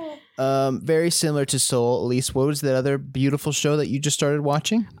 Very similar to Soul. Elise, what was that other beautiful show that you just started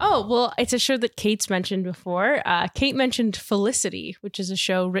watching? Oh, well, it's a show that Kate's mentioned before. Kate mentioned Felicity, which is a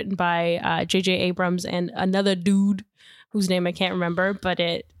show written by J.J. Abrams and another dude whose name I can't remember, but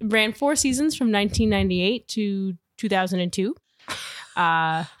it ran 4 seasons from 1998 to 2002.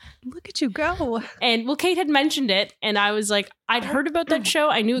 Look at you go. And well, Kate had mentioned it, and I was like, I'd heard about that show.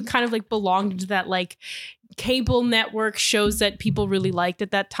 I knew it kind of like belonged to that like cable network shows that people really liked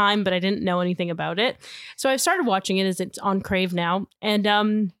at that time, but I didn't know anything about it. So I started watching it as it's on Crave now, and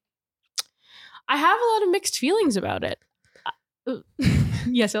I have a lot of mixed feelings about it.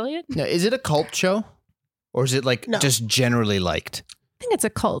 Yes, Elliot? Now, is it a cult show? Or is it like No. just generally liked? I think it's a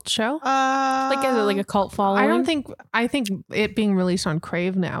cult show. Like, is it like a cult following? I think it being released on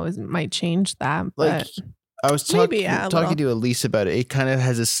Crave now might change that. Like, But I was Maybe, yeah, a talking little. to Elise about it. It kind of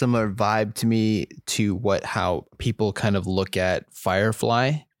has a similar vibe to me to how people kind of look at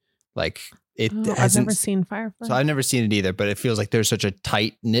Firefly. Like it I've hasn't. never seen Firefly. So I've never seen it either, but it feels like there's such a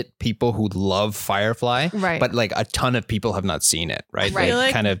tight knit people who love Firefly, Right. but like a ton of people have not seen it, right? Right. They I feel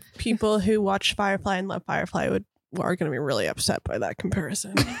like kind of people who watch Firefly and love Firefly are going to be really upset by that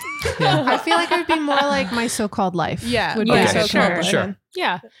comparison. I feel like it would be more like My So-Called Life. Yeah. Would Yeah, be a sure, comparison.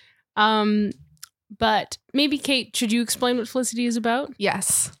 Yeah. But maybe, Kate, should you explain what Felicity is about?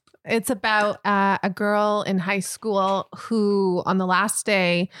 Yes. It's about a girl in high school who, on the last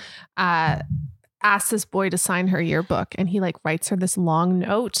day, asks this boy to sign her yearbook. And he like writes her this long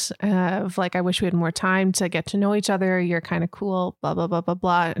note of like, I wish we had more time to get to know each other. You're kind of cool, blah, blah, blah, blah,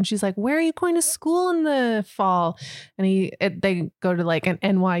 blah. And she's like, where are you going to school in the fall? And they go to like an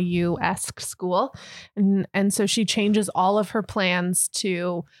NYU-esque school. And so she changes all of her plans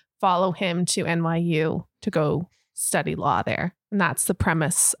to follow him to NYU to go study law there. And that's the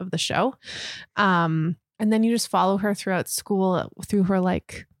premise of the show. And then you just follow her throughout school, through her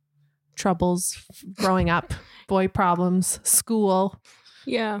like troubles growing up, boy problems, school,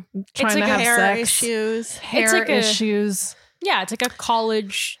 Yeah. trying like to a have Hair sex, issues. hair It's like issues. Yeah, it's like a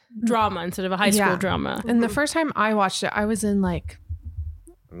college drama instead of a high school Yeah. drama. And the first time I watched it, I was in like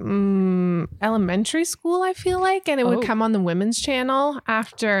elementary school, I feel like, and it would Oh. come on the women's channel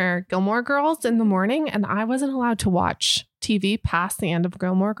after Gilmore Girls in the morning, and I wasn't allowed to watch TV past the end of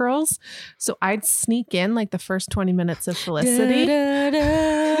Gilmore Girls, so I'd sneak in like the first 20 minutes of Felicity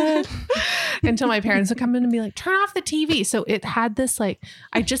until my parents would come in and be like, turn off the TV. So it had this like,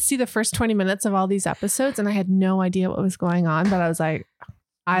 I just see the first 20 minutes of all these episodes and I had no idea what was going on, but I was like,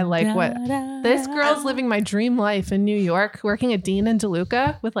 I like what this girl's living my dream life in New York, working at Dean and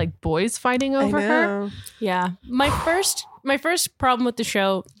DeLuca with like boys fighting over I her. know. Yeah. My first problem with the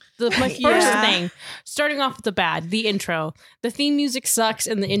show, my first Yeah. thing, starting off with the bad, the intro. The theme music sucks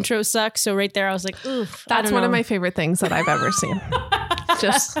and the intro sucks. So right there I was like, oof. That's one of my favorite things that I've ever seen.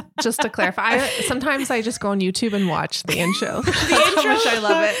 just to clarify, sometimes I just go on YouTube and watch the intro. That's how much I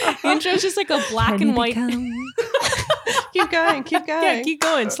love it. The intro is just like a black and white. Keep going. Keep going. Yeah, keep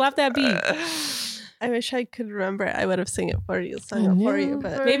going. Slap that beat. I wish I could remember it. I would have sung it for you,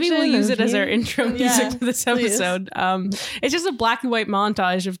 but Maybe we'll use it as our intro music Yeah, to this please. episode. It's just a black and white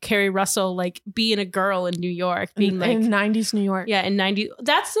montage of Carrie Russell like being a girl in New York, being like in 90s New York. yeah, in 90.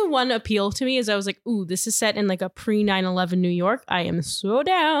 That's the one appeal to me is I was like, ooh, this is set in like a pre 9/11 New York. I am so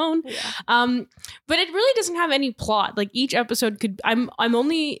down. But it really doesn't have any plot. Like each episode could I'm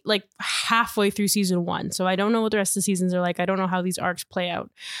only like halfway through season 1. So I don't know what the rest of the seasons are like. I don't know how these arcs play out.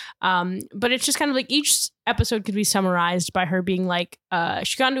 But it's just kind of like each episode could be summarized by her being like,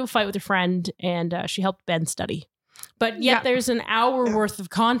 she got into a fight with a friend and she helped Ben study. but yet there's an hour worth of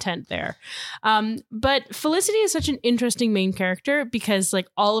content there. But Felicity is such an interesting main character because like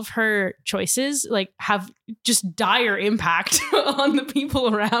all of her choices like have just dire impact on the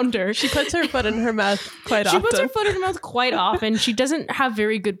people around her. She puts her foot in her mouth quite often. She puts her foot in her mouth quite often. She doesn't have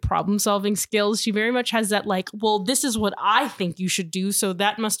very good problem solving skills. She very much has that like, well, this is what I think you should do, so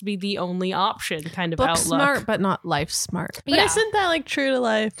that must be the only option kind of Book outlook. smart, but not life smart. But isn't that like true to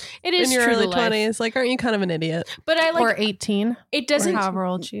life? It is in your true early to life. 20s. Like, aren't you kind of an idiot? But I like or 18. it Or doesn't. however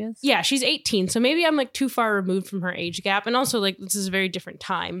old she is. Yeah, she's 18, so maybe I'm like too far removed from her age gap, and also like this is a very different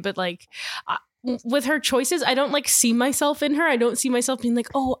time. But like. With her choices, I don't like see myself in her. I don't see myself being like,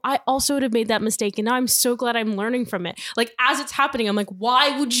 oh, I also would have made that mistake. And now I'm so glad I'm learning from it. Like as it's happening, I'm like,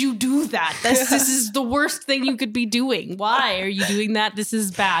 why would you do that? This is the worst thing you could be doing. Why are you doing that? This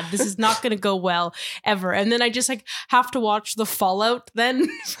is bad. This is not going to go well ever. And then I just like have to watch the fallout then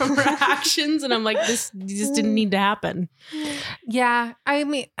from her actions. And I'm like, this didn't need to happen. Yeah. I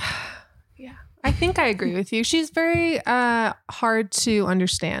mean, yeah. I think I agree with you. She's very hard to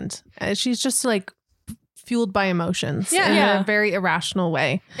understand. She's just like fueled by emotions in a very irrational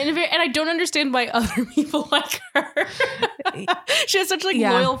way. And I don't understand why other people like her. She has such like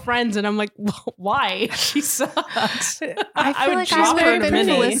loyal friends, and I'm like, why? She sucks. I feel like drop I her would have in a been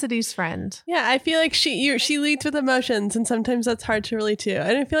minute. Felicity's friend. Yeah, I feel like she leads with emotions, and sometimes that's hard to relate to.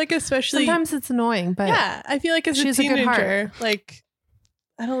 And I feel like especially Sometimes it's annoying, but yeah, I feel like as she's a a good heart. teenager, like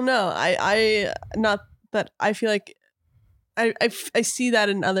I don't know, I not that I feel like I see that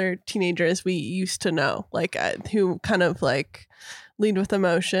in other teenagers we used to know, like who kind of like lead with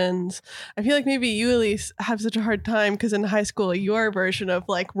emotions. I feel like maybe you, Elise, have such a hard time because in high school your version of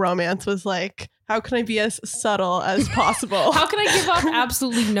like romance was like, how can I be as subtle as possible? How can I give off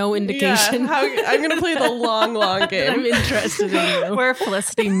absolutely no indication? Yeah, I'm gonna play the long that game. I'm interested in you. where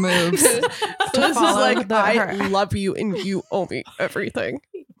Felicity moves. So this is follow like, I her. love you and you owe me everything.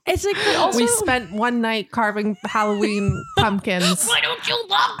 It's like, but also, We spent one night carving Halloween pumpkins. why don't you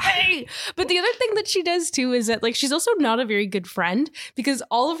love me? But the other thing that she does too is that like she's also not a very good friend because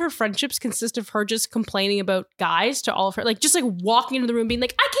all of her friendships consist of her just complaining about guys to all of her, like just like walking into the room being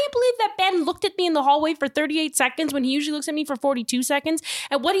like, I can't believe that Ben looked at me in the hallway for 38 seconds when he usually looks at me for 42 seconds.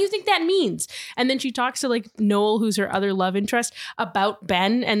 And what do you think that means? And then she talks to like Noel, who's her other love interest, about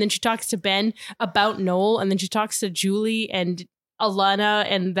Ben. And then she talks to Ben about Noel. And then she talks to Julie and Alana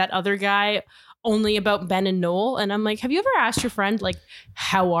and that other guy only about Ben and Noel. And I'm like, have you ever asked your friend, like,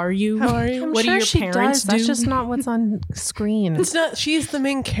 how are you? How are you? I'm What do sure your she parents does. That's do? just not what's on screen. It's not. She's the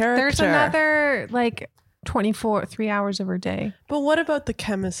main character. There's another like 3 hours of her day. But what about the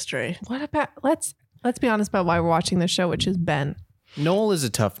chemistry? What about let's be honest about why we're watching this show, which is Ben. Noel is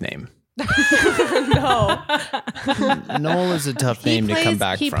a tough name. No. Noel is a tough name to come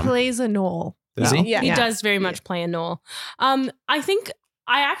back He from. plays a Noel. Does though. he? Yeah. He does very much play a Noel. I think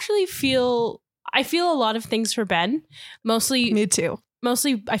I actually feel a lot of things for Ben. Mostly Me too.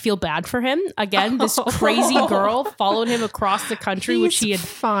 I feel bad for him. Again, this crazy girl followed him across the country, which he had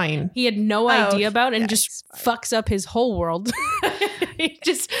fine. no idea about, and yeah, just fucks up his whole world. He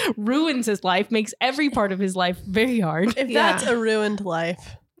just ruins his life, makes every part of his life very hard. If Yeah. that's a ruined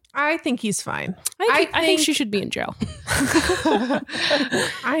life. I think he's fine. I think think- she should be in jail.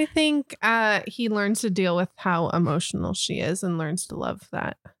 I think he learns to deal with how emotional she is and learns to love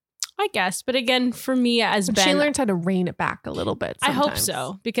that. I guess, but again, for me as And Ben, she learns how to rein it back a little bit. I hope sometimes.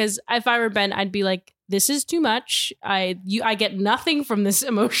 so, because if I were Ben, I'd be like, this is too much. I get nothing from this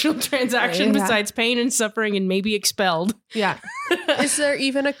emotional transaction Yeah. besides pain and suffering and maybe expelled. Yeah. Is there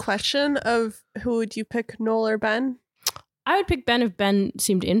even a question of who would you pick, Noel or Ben? I would pick Ben if Ben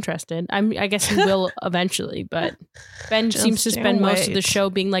seemed interested. I guess he will eventually, but Ben Just seems to spend most of the wait.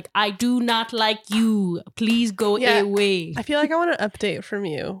 show being like, I do not like you. Please go Yeah. away. I feel like I want an update from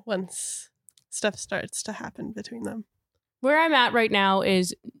you once stuff starts to happen between them. Where I'm at right now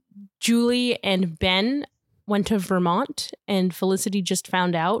is Julie and Ben went to Vermont and Felicity just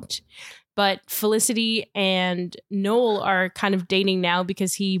found out. But Felicity and Noel are kind of dating now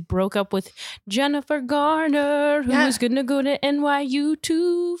because he broke up with Jennifer Garner, who Yeah. was going to go to NYU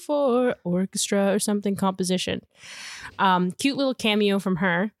too for orchestra or something composition. Cute little cameo from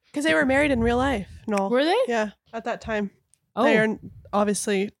her. Because they were married in real life, Noel. Were they? Yeah, at that time. Oh, They are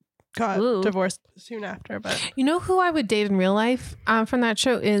obviously got Ooh. divorced soon after, but You know who I would date in real life from that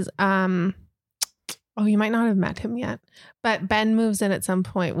show is Oh, you might not have met him yet, but Ben moves in at some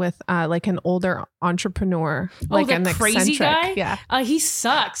point with like an older entrepreneur, like the an crazy eccentric. guy? Yeah, He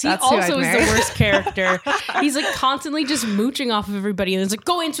sucks. That's he who also I'd is marry. the worst character. He's like constantly just mooching off of everybody, and it's like,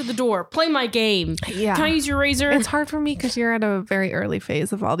 go answer the door, play my game. yeah. Can I use your razor? It's hard for me because you're at a very early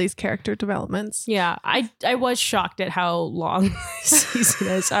phase of all these character developments. Yeah, I was shocked at how long this season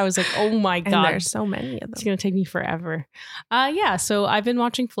is. I was like, oh my And god, there's so many of it's them. gonna take me forever. Yeah, so I've been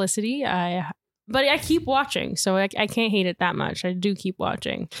watching Felicity. But I keep watching, so I can't hate it that much. I do keep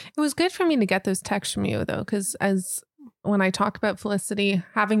watching. It was good for me to get those texts from you, though, because when I talk about Felicity,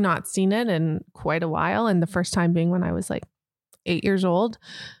 having not seen it in quite a while, and the first time being when I was like 8 years old,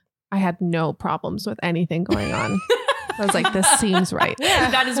 I had no problems with anything going on. I was like, this seems right.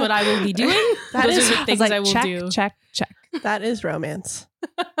 That is what I will be doing. Those are the things I will check, do. check. That is romance.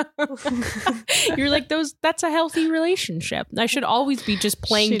 You're like, that's a healthy relationship. I should always be just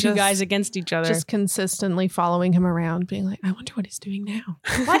playing She two just- guys against each other. Just consistently following him around, being like, I wonder what he's doing now.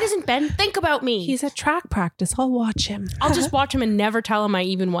 Why doesn't Ben think about me? He's at track practice. I'll watch him. I'll just watch him and never tell him I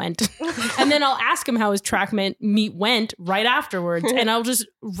even went. And then I'll ask him how his track meet went right afterwards. And I'll just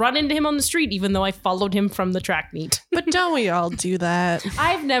run into him on the street, even though I followed him from the track meet. But don't we all do that?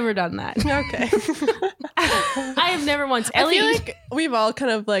 I've never done that. Okay. I have never once. I feel Ellie, like we've all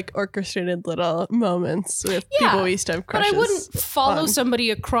kind of like orchestrated little moments with people we used to have but crushes. I wouldn't follow on. somebody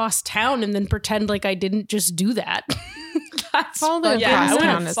across town and then pretend like I didn't just do that. That's Follow fucking Yeah, I across weird.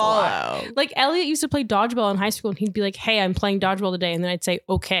 town wouldn't is a lot. follow. Like Elliot used to play dodgeball in high school and he'd be like, hey, I'm playing dodgeball today. And then I'd say,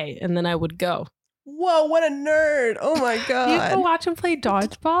 okay. And then I would go. Whoa, what a nerd. Oh my You god. go watch him play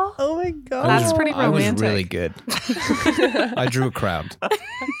dodgeball? Oh my god. That's pretty I was romantic. really good. I drew a crowd.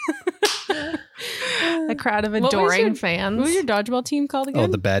 A crowd of What was adoring your- fans. What was your dodgeball team called again? Oh,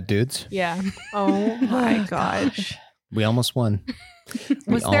 the bad dudes. Yeah. Oh my gosh. We almost won.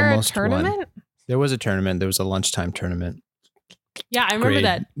 We Was there a almost won. tournament? There was a tournament. There was a lunchtime tournament. Yeah, I remember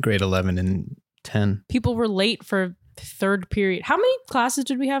that. Grade 11 and 10. People were late for third period. How many classes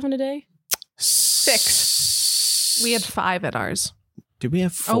did we have in a day? 6. We had 5 at ours. Did we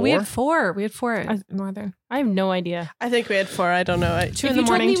have 4? Oh, we had 4. We had 4 at Northern. I have no idea. I think we had 4. I don't know. 2 If in you the told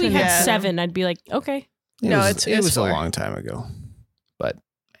morning, me 2 we in the had Yeah. 7, I'd be like, okay. No, it it's was a 4. long time ago. But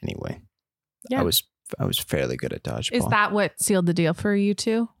anyway, Yeah. I was fairly good at dodgeball. Is that what sealed the deal for you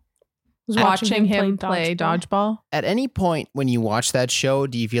two? Was Watching him play dodgeball? At any point when you watch that show,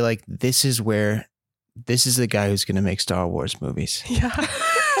 do you feel like this is the guy who's going to make Star Wars movies Yeah.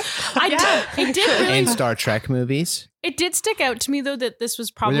 It did really. and Star Trek movies? It did stick out to me though that this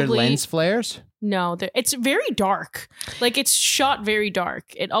was Were probably there lens flares? no. It's very dark. Like it's shot very dark.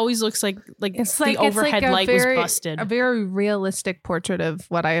 It always looks like It's the like overhead a light very, was busted. A very realistic portrait of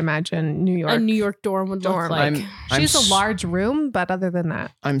what I imagine New York. A New York dorm would look dorm. like. She's a large room, but other than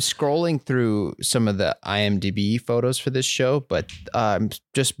that, I'm scrolling through some of the IMDb photos for this show, but I'm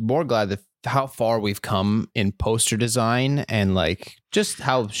just more glad that how far we've come in poster design and like just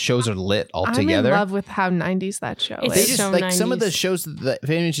how shows are lit altogether. I'm in love with how 90s that show It's They is. just so like some of the 90s. shows, the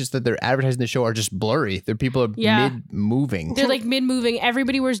images that they're advertising the show are just blurry. Their people are Yeah. mid moving. They're like mid moving.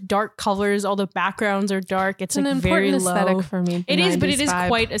 Everybody wears dark colors. All the backgrounds are dark. It's It's an like very important low. aesthetic for me. the It is, but 90s it is vibe.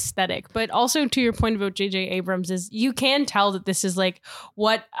 quite aesthetic. But also to your point about J.J. Abrams is you can tell that this is like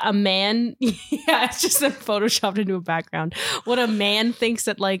what a man, yeah, it's just then photoshopped into a background. What a man thinks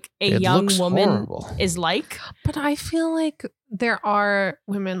that like a It young looks woman horrible. is like. But I feel like there are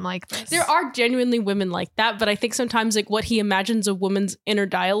women like this. There are genuinely women like that, but I think sometimes like what he imagines a woman's inner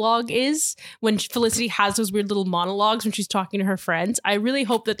dialogue is when Felicity has those weird little monologues when she's talking to her friends. I really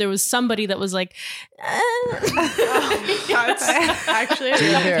hope that there was somebody that was like, That's actually To be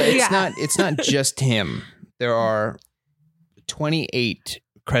fair, Yeah. it's not just him. There are 28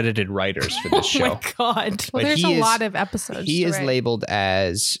 credited writers for this oh show. my god. Well, but there's he a is- lot of episodes. He to is write. labeled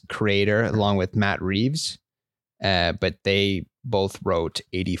as creator along with Matt Reeves, but they both wrote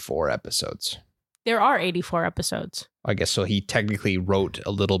 84 episodes. There are 84 episodes. I guess so. He technically wrote a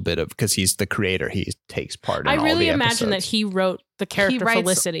little bit of because he's the creator. He takes part in I all really the imagine that episodes. he wrote the He character writes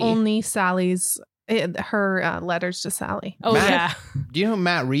Felicity. only Sally's, her letters to Sally. Oh Matt- yeah. Do you know who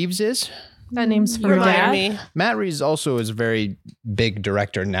Matt Reeves is? That name's Your familiar. dad? Remind me. Matt Reeves also is a very big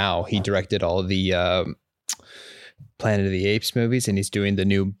director now. He directed all the Planet of the Apes movies, and he's doing the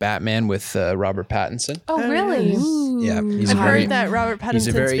new Batman with Robert Pattinson. Oh, really? Yeah, he's I've a very- heard that Robert he's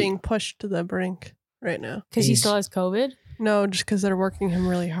a Pattinson's very- being pushed to the brink right now. Because he He's- still has COVID. No, just because they're working him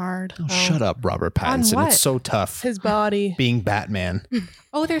really hard. Oh, shut up, Robert On Pattinson. what? It's so tough His body. being Batman.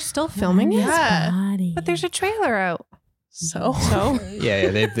 Oh, they're still filming it? Yeah. But there's a trailer out. So. Yeah,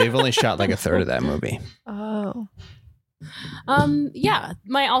 they've only shot like a third of that movie. Oh. Yeah.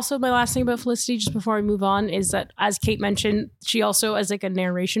 My last thing about Felicity, just before we move on, is that, as Kate mentioned, she also, as like a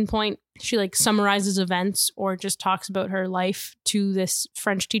narration point, she like summarizes events or just talks about her life to this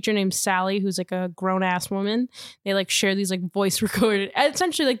French teacher named Sally, who's like a grown ass woman. They like share these like voice recorded,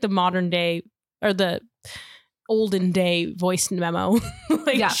 essentially like the modern day or the olden day voice memo.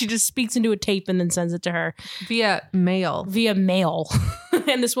 She just speaks into a tape and then sends it to her via mail.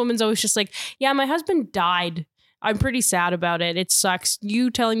 And this woman's always just like, yeah, my husband died. I'm pretty sad about it. It sucks. You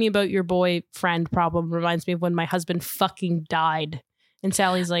telling me about your boyfriend problem reminds me of when my husband fucking died. And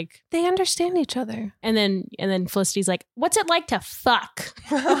Sally's like, they understand each other. And then Felicity's like, what's it like to fuck?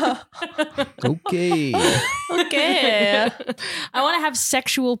 Okay. Okay. I want to have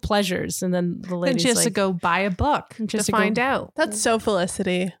sexual pleasures. And then the lady's she has like, to go buy a book Just to to go- find out. That's so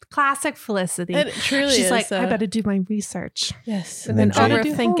Felicity. Classic Felicity. It truly She's is. like, I better do my research. Yes. And then And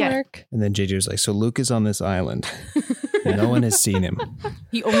Jay- overthink it. And then JJ was like, so Luke is on this island. No one has seen him.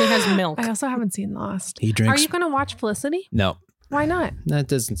 he only has milk. I also haven't seen Lost. He Are drinks. you going to watch Felicity? No, Why not? that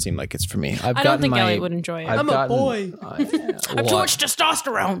doesn't seem like it's for me. I don't think Elliot would enjoy it. I've I'm a gotten- boy. I have too much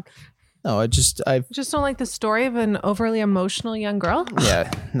testosterone. No, I've Just don't like the story of an overly emotional young girl? yeah,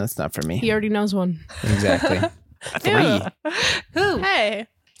 that's not for me. He already knows one. Exactly. 3. Who? Hey.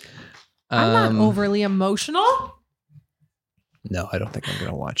 I'm not overly emotional. No, I don't think I'm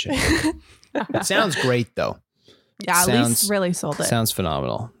gonna watch it. It sounds great though. Yeah, Sounds- Elise really sold it. Sounds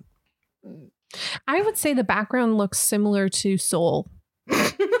phenomenal. I would say the background looks similar to Soul.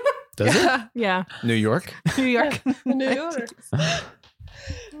 Does it? Yeah. New York? New York. New York.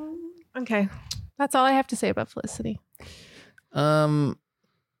 Okay. That's all I have to say about Felicity.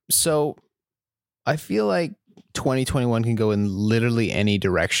 So I feel like 2021 can go in literally any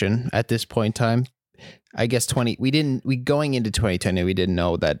direction at this point in time. I guess going into 2020, we didn't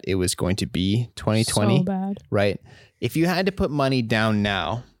know that it was going to be 2020, So bad. right? If you had to put money down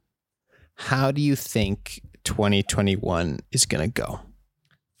now, how do you think 2021 is going to go?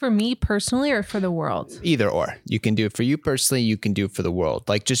 For me personally or for the world? Either or. You can do it for you personally, you can do it for the world.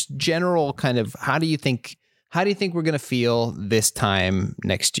 Like just general kind of how do you think we're going to feel this time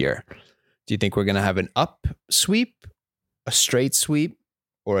next year? Do you think we're going to have an up sweep, a straight sweep,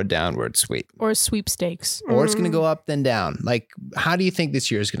 or a downward sweep? Or sweepstakes. Or it's going to go up then down? Like how do you think this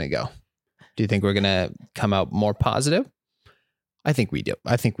year is going to go? Do you think we're going to come out more positive? I think we do.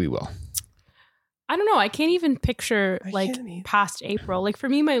 I think we will. I don't know. I can't even picture I like can't either. past April. Like for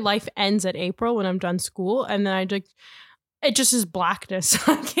me, my life ends at April when I'm done school, and then it just is blackness.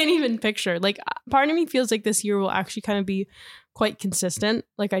 I can't even picture. Like part of me feels like this year will actually kind of be quite consistent.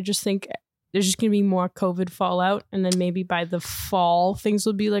 Like I just think there's just gonna be more COVID fallout, and then maybe by the fall things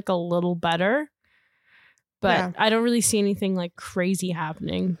will be like a little better. But Yeah. I don't really see anything like crazy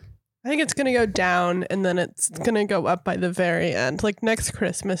happening. I think it's going to go down and then it's going to go up by the very end. Like next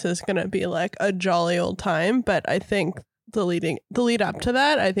Christmas is going to be like a jolly old time, but I think the lead up to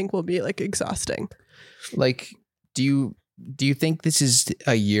that, I think will be like exhausting. Like do you think this is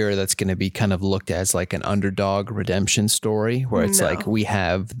a year that's going to be kind of looked as like an underdog redemption story where it's No. like we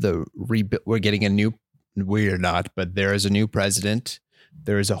have we're getting we're not, but there is a new president.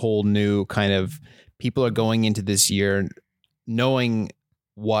 There is a whole new kind of people are going into this year knowing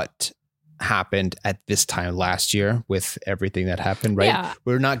what happened at this time last year with everything that happened, right? Yeah.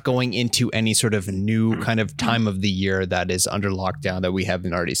 We're not going into any sort of new kind of time of the year that is under lockdown that we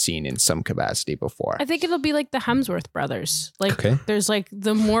haven't already seen in some capacity before. I think it'll be like the Hemsworth brothers. Like Okay. there's like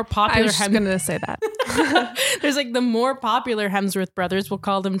the more I popular was just going to say that. there's like the more popular Hemsworth brothers, we'll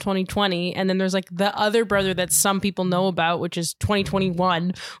call them 2020, and then there's like the other brother that some people know about, which is 2021,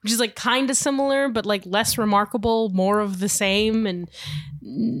 which is like kind of similar but like less remarkable, more of the same, and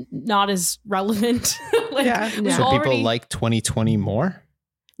not as relevant. Like, Yeah. we've So already- people like 2020 more?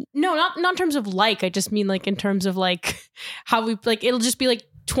 no, not in terms of like. I just mean like in terms of like how we like. It'll just be like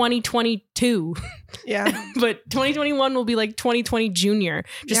 2022. Yeah. But 2021 will be like 2020 junior,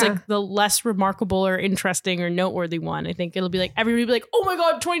 just Yeah. like the less remarkable or interesting or noteworthy one. I think it'll be like everybody will be like, oh my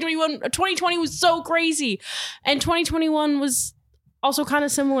god, 2020 was so crazy, and 2021 was also kind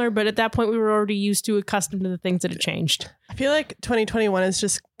of similar, but at that point we were already used to accustomed to the things that had changed. I feel like 2021 is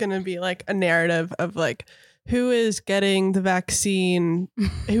just going to be like a narrative of like who is getting the vaccine,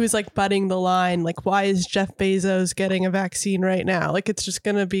 who is like butting the line, like why is Jeff Bezos getting a vaccine right now? Like it's just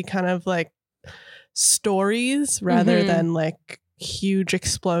going to be kind of like stories rather Mhm. than like huge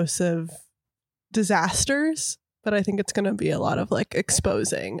explosive disasters. But I think it's going to be a lot of like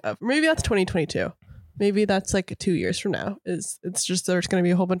exposing of maybe that's 2022. Maybe that's like 2 years from now. It's just there's going to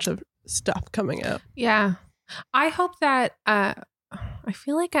be a whole bunch of stuff coming out. Yeah. I hope that I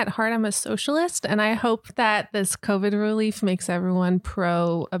feel like at heart I'm a socialist, and I hope that this COVID relief makes everyone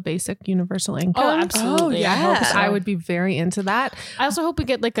pro a basic universal income. Oh, absolutely. Oh, I hope yeah. so. I would be very into that. I also hope we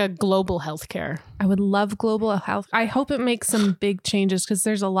get like a global healthcare. I would love global health. I hope it makes some big changes because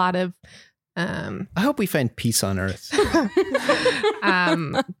there's a lot of I hope we find peace on Earth.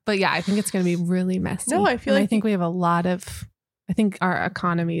 but yeah, I think it's going to be really messy. No, I feel And like I think we have a lot of. I think our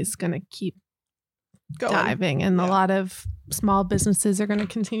economy is going to keep Going. diving, and a Yeah. lot of small businesses are going to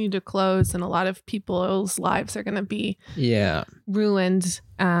continue to close, and a lot of people's lives are going to be Yeah. ruined.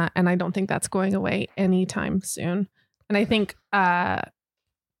 And I don't think that's going away anytime soon. And I think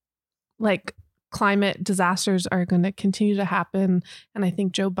like climate disasters are going to continue to happen. And I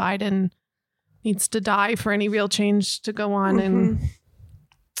think Joe Biden needs to die for any real change to go on and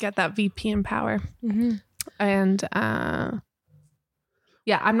get that VP in power. Mm-hmm. And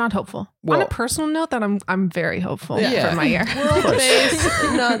yeah, I'm not hopeful. Well- On a personal note, that I'm very hopeful Yeah. for my year. World based,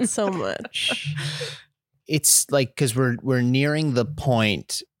 not so much. It's like because we're nearing the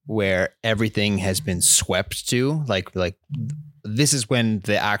point where everything has been swept to like this is when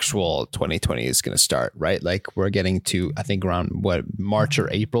the actual 2020 is going to start, right? Like we're getting to, I think around what March or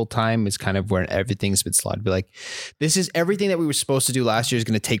April time is kind of where everything's been slotted. Be like, this is everything that we were supposed to do last year is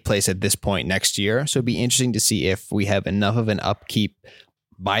going to take place at this point next year. So it'd be interesting to see if we have enough of an upkeep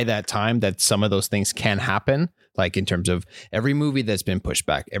by that time that some of those things can happen. Like in terms of every movie that's been pushed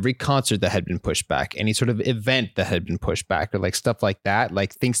back, every concert that had been pushed back, any sort of event that had been pushed back, or like stuff like that,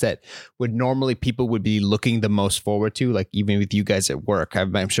 like things that would normally people would be looking the most forward to, like even with you guys at work.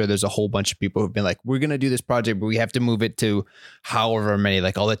 I'm sure there's a whole bunch of people who've been like, we're going to do this project, but we have to move it to however many,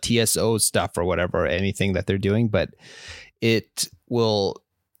 like all the TSO stuff or whatever, anything that they're doing. But it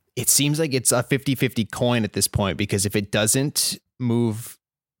seems like it's a 50-50 coin at this point, because if it doesn't move,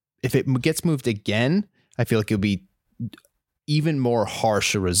 if it gets moved again, I feel like it'll be even more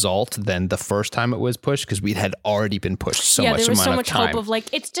harsh a result than the first time it was pushed, because we had already been pushed so much there was amount so of much time. hope of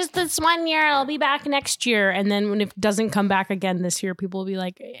like, it's just this 1 year, I'll be back next year. And then when it doesn't come back again this year, people will be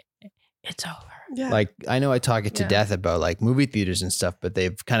like, it's over. Yeah. Like, I know I talk it to Yeah. death about like movie theaters and stuff, but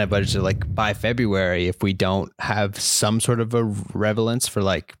they've kind of budgeted like by February, if we don't have some sort of a relevance for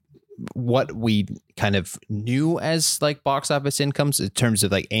like what we kind of knew as like box office incomes in terms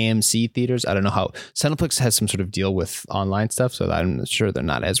of like AMC theaters. I don't know how Cineplex has some sort of deal with online stuff, so I'm sure they're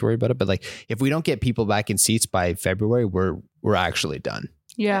not as worried about it. But like, if we don't get people back in seats by February, we're actually done.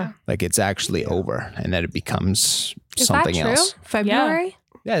 Yeah. Like it's actually over, and then it becomes Is something that true? else. February?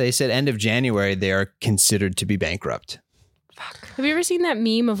 Yeah, they said end of January they are considered to be bankrupt. Have you ever seen that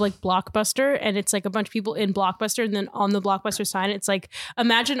meme of like Blockbuster, and it's like a bunch of people in Blockbuster, and then on the Blockbuster sign it's like,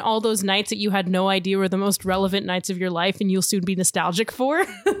 imagine all those nights that you had no idea were the most relevant nights of your life and you'll soon be nostalgic for.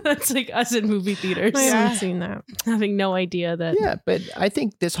 That's like us in movie theaters, I haven't seen that. having no idea that. Yeah, but I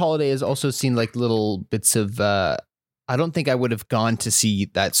think this holiday has also seen like little bits of I don't think I would have gone to see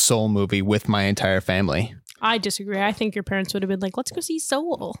that Soul movie with my entire family. I disagree. I think your parents would have been like, let's go see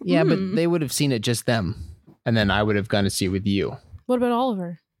Soul. Yeah, but they would have seen it just them. And then I would have gone to see it with you. What about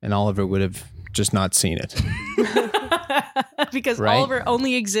Oliver? And Oliver would have just not seen it. Because Right? Oliver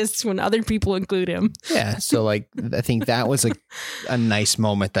only exists when other people include him. Yeah. So like I think that was a nice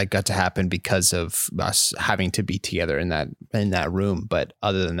moment that got to happen because of us having to be together in that room. But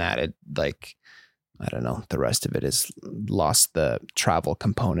other than that, it like I don't know, the rest of it has lost the travel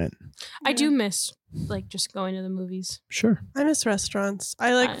component. I do miss like just going to the movies. Sure. I miss restaurants.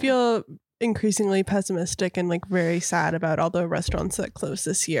 I I- feel increasingly pessimistic and like very sad about all the restaurants that close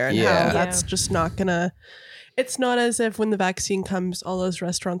this year, and Yeah. how that's just not gonna. It's not as if when the vaccine comes, all those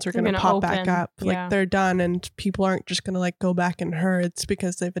restaurants are They're gonna gonna pop back open. up. Like Yeah. they're done, and people aren't just gonna like go back in herds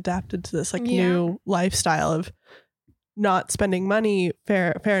because they've adapted to this like Yeah. new lifestyle of not spending money.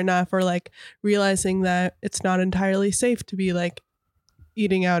 Fair enough, or like realizing that it's not entirely safe to be like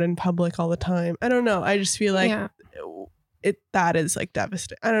eating out in public all the time. I don't know. I just feel like yeah. that is like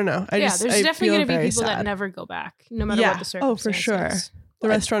devastating. I don't know. There's I definitely feel going to be very people that sad. never go back, no matter Yeah. what the Oh, for circumstances. sure. The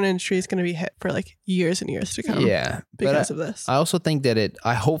restaurant industry is going to be hit for like years and years to come. Yeah. because But of this. I also think that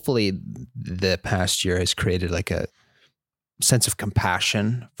hopefully the past year has created like a sense of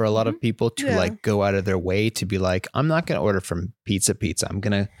compassion for a lot of people to Yeah. like go out of their way to be like, I'm not going to order from Pizza. I'm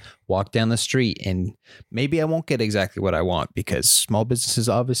going to walk down the street and maybe I won't get exactly what I want, because small businesses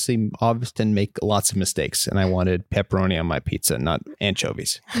often make lots of mistakes, and I wanted pepperoni on my pizza, not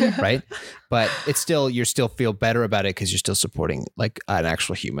anchovies. Right. But it's still, you still feel better about it because you're still supporting like an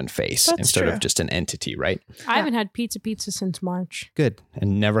actual human face That's instead true. of just an entity. Right. I haven't had pizza since March Good.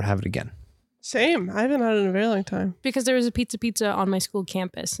 And never have it again. Same. I haven't had it in a very long time. because there was a pizza on my school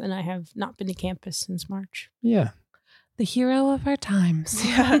campus, and I have not been to campus since March. Yeah. The hero of our times.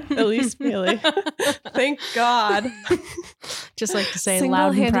 Yeah, Elise Bailey. Thank God. Just like to say loud and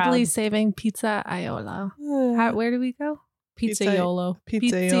proud. Single-handedly saving Pizza Iola. Where do we go? Pizzaiolo.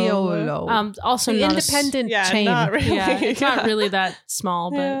 Pizzaiolo. Also The not independent Yeah, chain. not really. Yeah, it's not Yeah. really that small,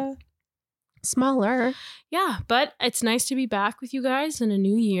 but Yeah. Smaller. yeah, but it's nice to be back with you guys in a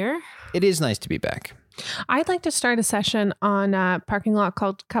new year. It is nice to be back. I'd like to start a session on a parking lot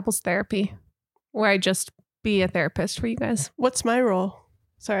called Couples Therapy, where I just be a therapist for you guys. What's my role?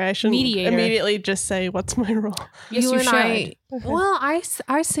 Sorry, I shouldn't Mediator. immediately just say what's my role. Yes, you and should.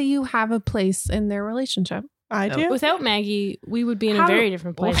 I say you have a place in their relationship. I do. Without Maggie, we would be in How- a very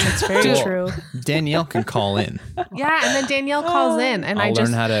different place. That's very Well, true. Danielle can call in. Yeah, and then Danielle calls in, and I'll I learn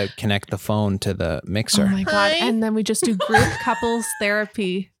just how to connect the phone to the mixer. oh my god, Hi. and then we just do group couples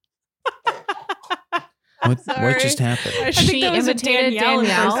therapy. What Sorry. just happened? I think She that was a imitated Danielle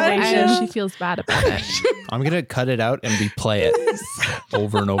Danielle, and impersonation. she feels bad about it I'm gonna cut it out and replay it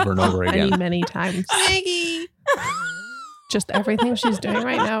over and over and over many, again. many times. Maggie. Just everything she's doing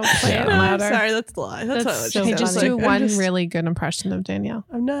right now. Play Yeah. it louder. Sorry, that's a lie. That's, That's not so what Okay, she just sounds do like. one really good impression of Danielle.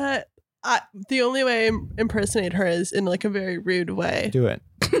 I'm not. The only way I impersonate her is in like a very rude way. Do it.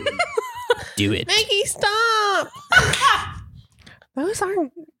 Do it. Maggie, stop! Those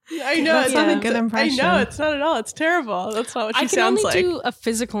aren't. I know That's it's not a not good impression. I know it's not at all. It's terrible. That's not what she I can sounds only like. do a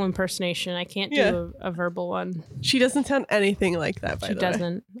physical impersonation. I can't Yeah. do a verbal one. She doesn't sound anything like that. By She the way.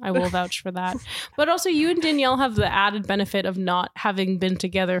 doesn't. I will vouch for that. But also, you and Danielle have the added benefit of not having been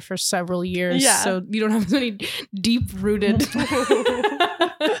together for several years. Yeah. So you don't have as many deep rooted.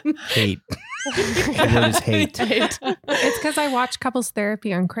 Hate. The word is hate. It's because I watch couples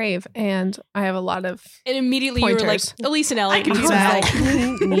therapy on Crave, and I have a lot of. And immediately you were like, Pointers. Elise and Elliot. I can do do that.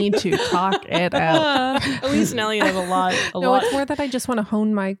 that. Need to talk it out. Elise and Elliot have a lot. No, it's more that I just want to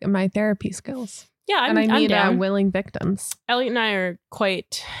hone my therapy skills, Yeah, and I I'm need down. willing victims. Elliot and I are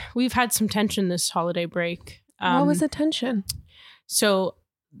quite. We've had some tension this holiday break. What was the tension? So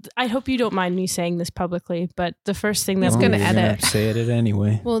I hope you don't mind me saying this publicly, but the first thing that He's Oh, gonna you're edit. Say it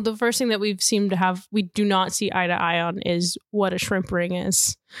anyway. well, the first thing that we've seemed to have, we do not see eye to eye on is what a shrimp ring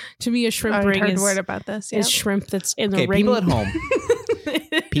is. To me, a shrimp I ring heard is word about this. is shrimp that's in the Okay, ring. people at home.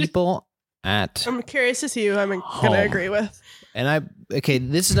 People at I'm curious to see who I'm Home. gonna agree with. and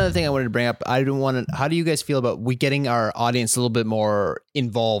this is another thing I wanted to bring up. I don't want to. How do you guys feel about we getting our audience a little bit more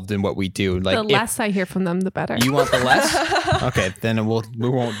involved in what we do? Like, The if less I hear from them, the better. you want the less, okay, then we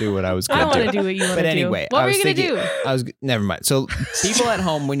won't do what I was I going want to to do. do what you want to But do. anyway, What I were you was going to thinking- do? I was never mind. So people at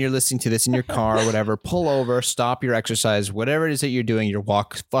home, when you're listening to this in your car or whatever, pull over, stop your exercise, whatever it is that you're doing, your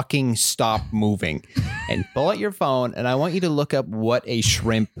walk, fucking stop moving, and pull out your phone. And I want you to look up what a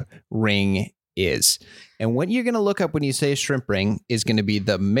shrimp ring is. And what you're going to look up when you say shrimp ring is going to be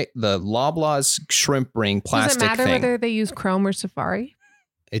the Loblaws shrimp ring Does it plastic matter thing. whether they use Chrome or Safari?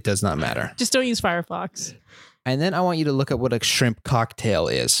 It does not matter. Just don't use Firefox. And then I want you to look up what a shrimp cocktail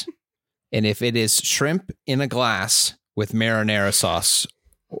is. And if it is shrimp in a glass with marinara sauce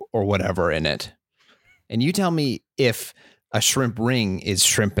or whatever in it. And you tell me if a shrimp ring is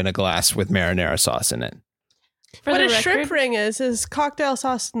shrimp in a glass with marinara sauce in it. For What the a record, shrimp ring is cocktail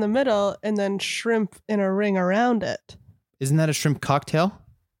sauce in the middle and then shrimp in a ring around it. Isn't that a shrimp cocktail?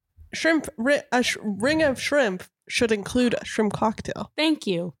 Ring of shrimp should include a shrimp cocktail. Thank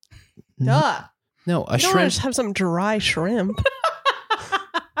you. Duh. No, a You don't want shrimp. to just have some dry shrimp.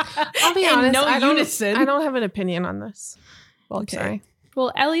 I'll be In honest. no I don't, unison. I don't have an opinion on this. Well, Okay. sorry.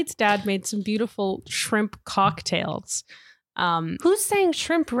 Well, Elliot's dad made some beautiful shrimp cocktails. Who's saying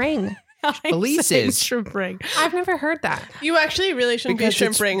shrimp ring? Elise saying is. shrimp ring. I've never heard that. You actually really shouldn't Because be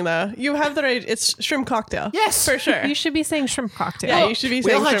shrimp it's- ring though. You have the right. It's shrimp cocktail. Yes. for sure. You should be saying shrimp cocktail. Yeah, you should be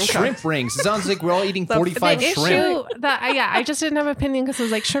We all saying had shrimp, shrimp rings. It sounds like we're all eating The 45 The shrimp. issue that I just didn't have an opinion because I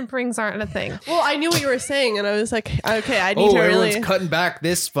was like shrimp rings aren't a thing. Well, I knew what you were saying, and I was like, okay, I need Oh, to everyone's really. cutting back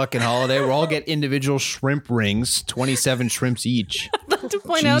this fucking holiday. We'll all get individual shrimp rings, 27 shrimps each. To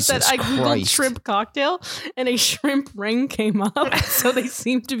point out that Jesus I googled Christ. shrimp cocktail and a shrimp ring came up, so they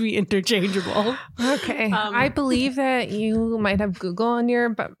seem to be interchangeable. Okay, I believe that you might have Google on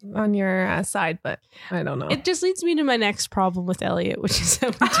your side, but I don't know. It just leads me to my next problem with Elliot, which is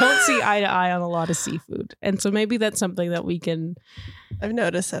that we don't see eye to eye on a lot of seafood, and so maybe that's something that we can. I've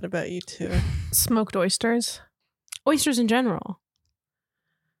noticed that about you too. Smoked oysters. Oysters in general.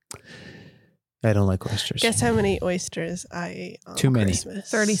 I don't like oysters. Guess how many oysters I ate on Too many. Christmas?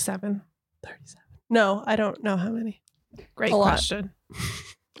 37. 37. No, I don't know how many. Great A lot. question.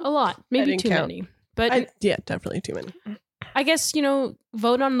 A lot, maybe didn't too count. many. But Yeah, definitely too many. I guess,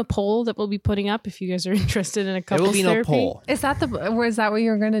 vote on the poll that we'll be putting up if you guys are interested in a There couple will be no therapy. poll. Is that what you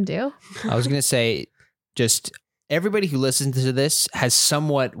were going to do? I was going to say just everybody who listens to this has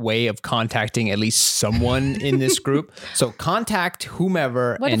somewhat way of contacting at least someone in this group. So contact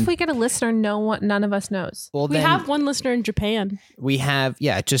whomever. What if we get a listener none of us knows? Well, We then have one listener in Japan. we have,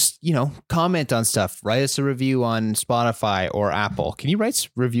 just, comment on stuff. Write us a review on Spotify or Apple. Can you write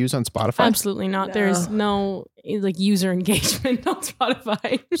reviews on Spotify? Absolutely not. No. There's no like user engagement on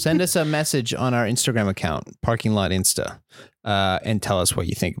Spotify. Send us a message on our Instagram account, Parking Lot Insta, and tell us what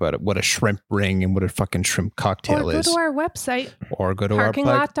you think about it. What a shrimp ring and what a fucking shrimp cocktail Or go is. to our website, Or go to our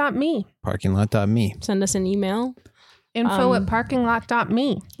parkinglot.me. parkinglot.me. Send us an email. Info at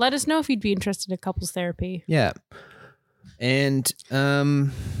parkinglot.me. Let us know if you'd be interested in couples therapy. Yeah. And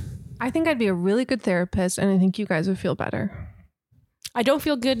I think I'd be a really good therapist, and I think you guys would feel better. I don't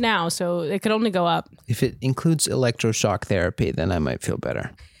feel good now, so it could only go up. if it includes electroshock therapy, then I might feel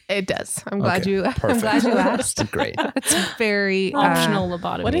better. It does. I'm glad Okay, you. I'm perfect. glad you asked. Great. It's very Optional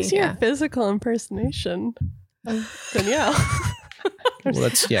lobotomy. What is your Yeah. physical impersonation of Danielle? Well,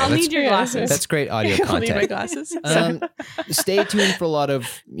 that's I'll need your glasses. That's great audio I'll need my content. glasses. Stay tuned for a lot of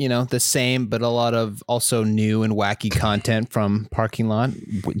the same, but a lot of also new and wacky content from Parking Lot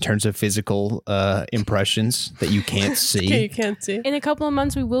in terms of physical impressions that you can't see. Okay, you can't see. In a couple of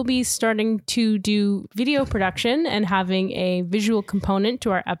months, we will be starting to do video production and having a visual component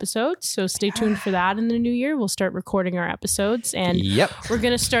to our episodes. So stay tuned for that in the new year. We'll start recording our episodes, and Yep. we're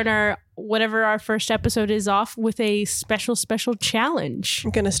going to start whatever our first episode is off with a special challenge. I'm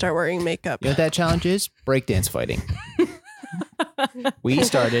gonna start wearing makeup. You know what that challenge is? Breakdance fighting. We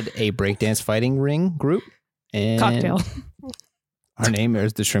started a breakdance fighting ring group. And Cocktail. Our name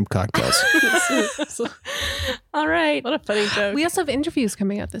is the Shrimp Cocktails. All right. What a funny joke. We also have interviews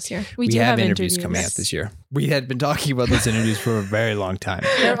coming out this year. We We do have interviews coming out this year. We had been talking about those interviews for a very long time.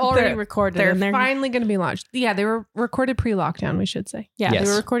 They're already They're- recorded. They're and they're finally going to be launched. Yeah, they were recorded pre-lockdown, we should say. Yeah, Yes.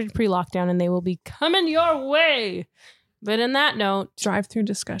 they were recorded pre-lockdown and they will be coming your way. But in that note, Drive-through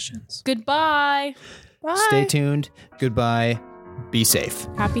discussions. goodbye. Bye. Stay tuned. Goodbye. Be safe.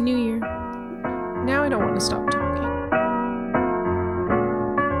 Happy New Year. Now I don't want to stop talking.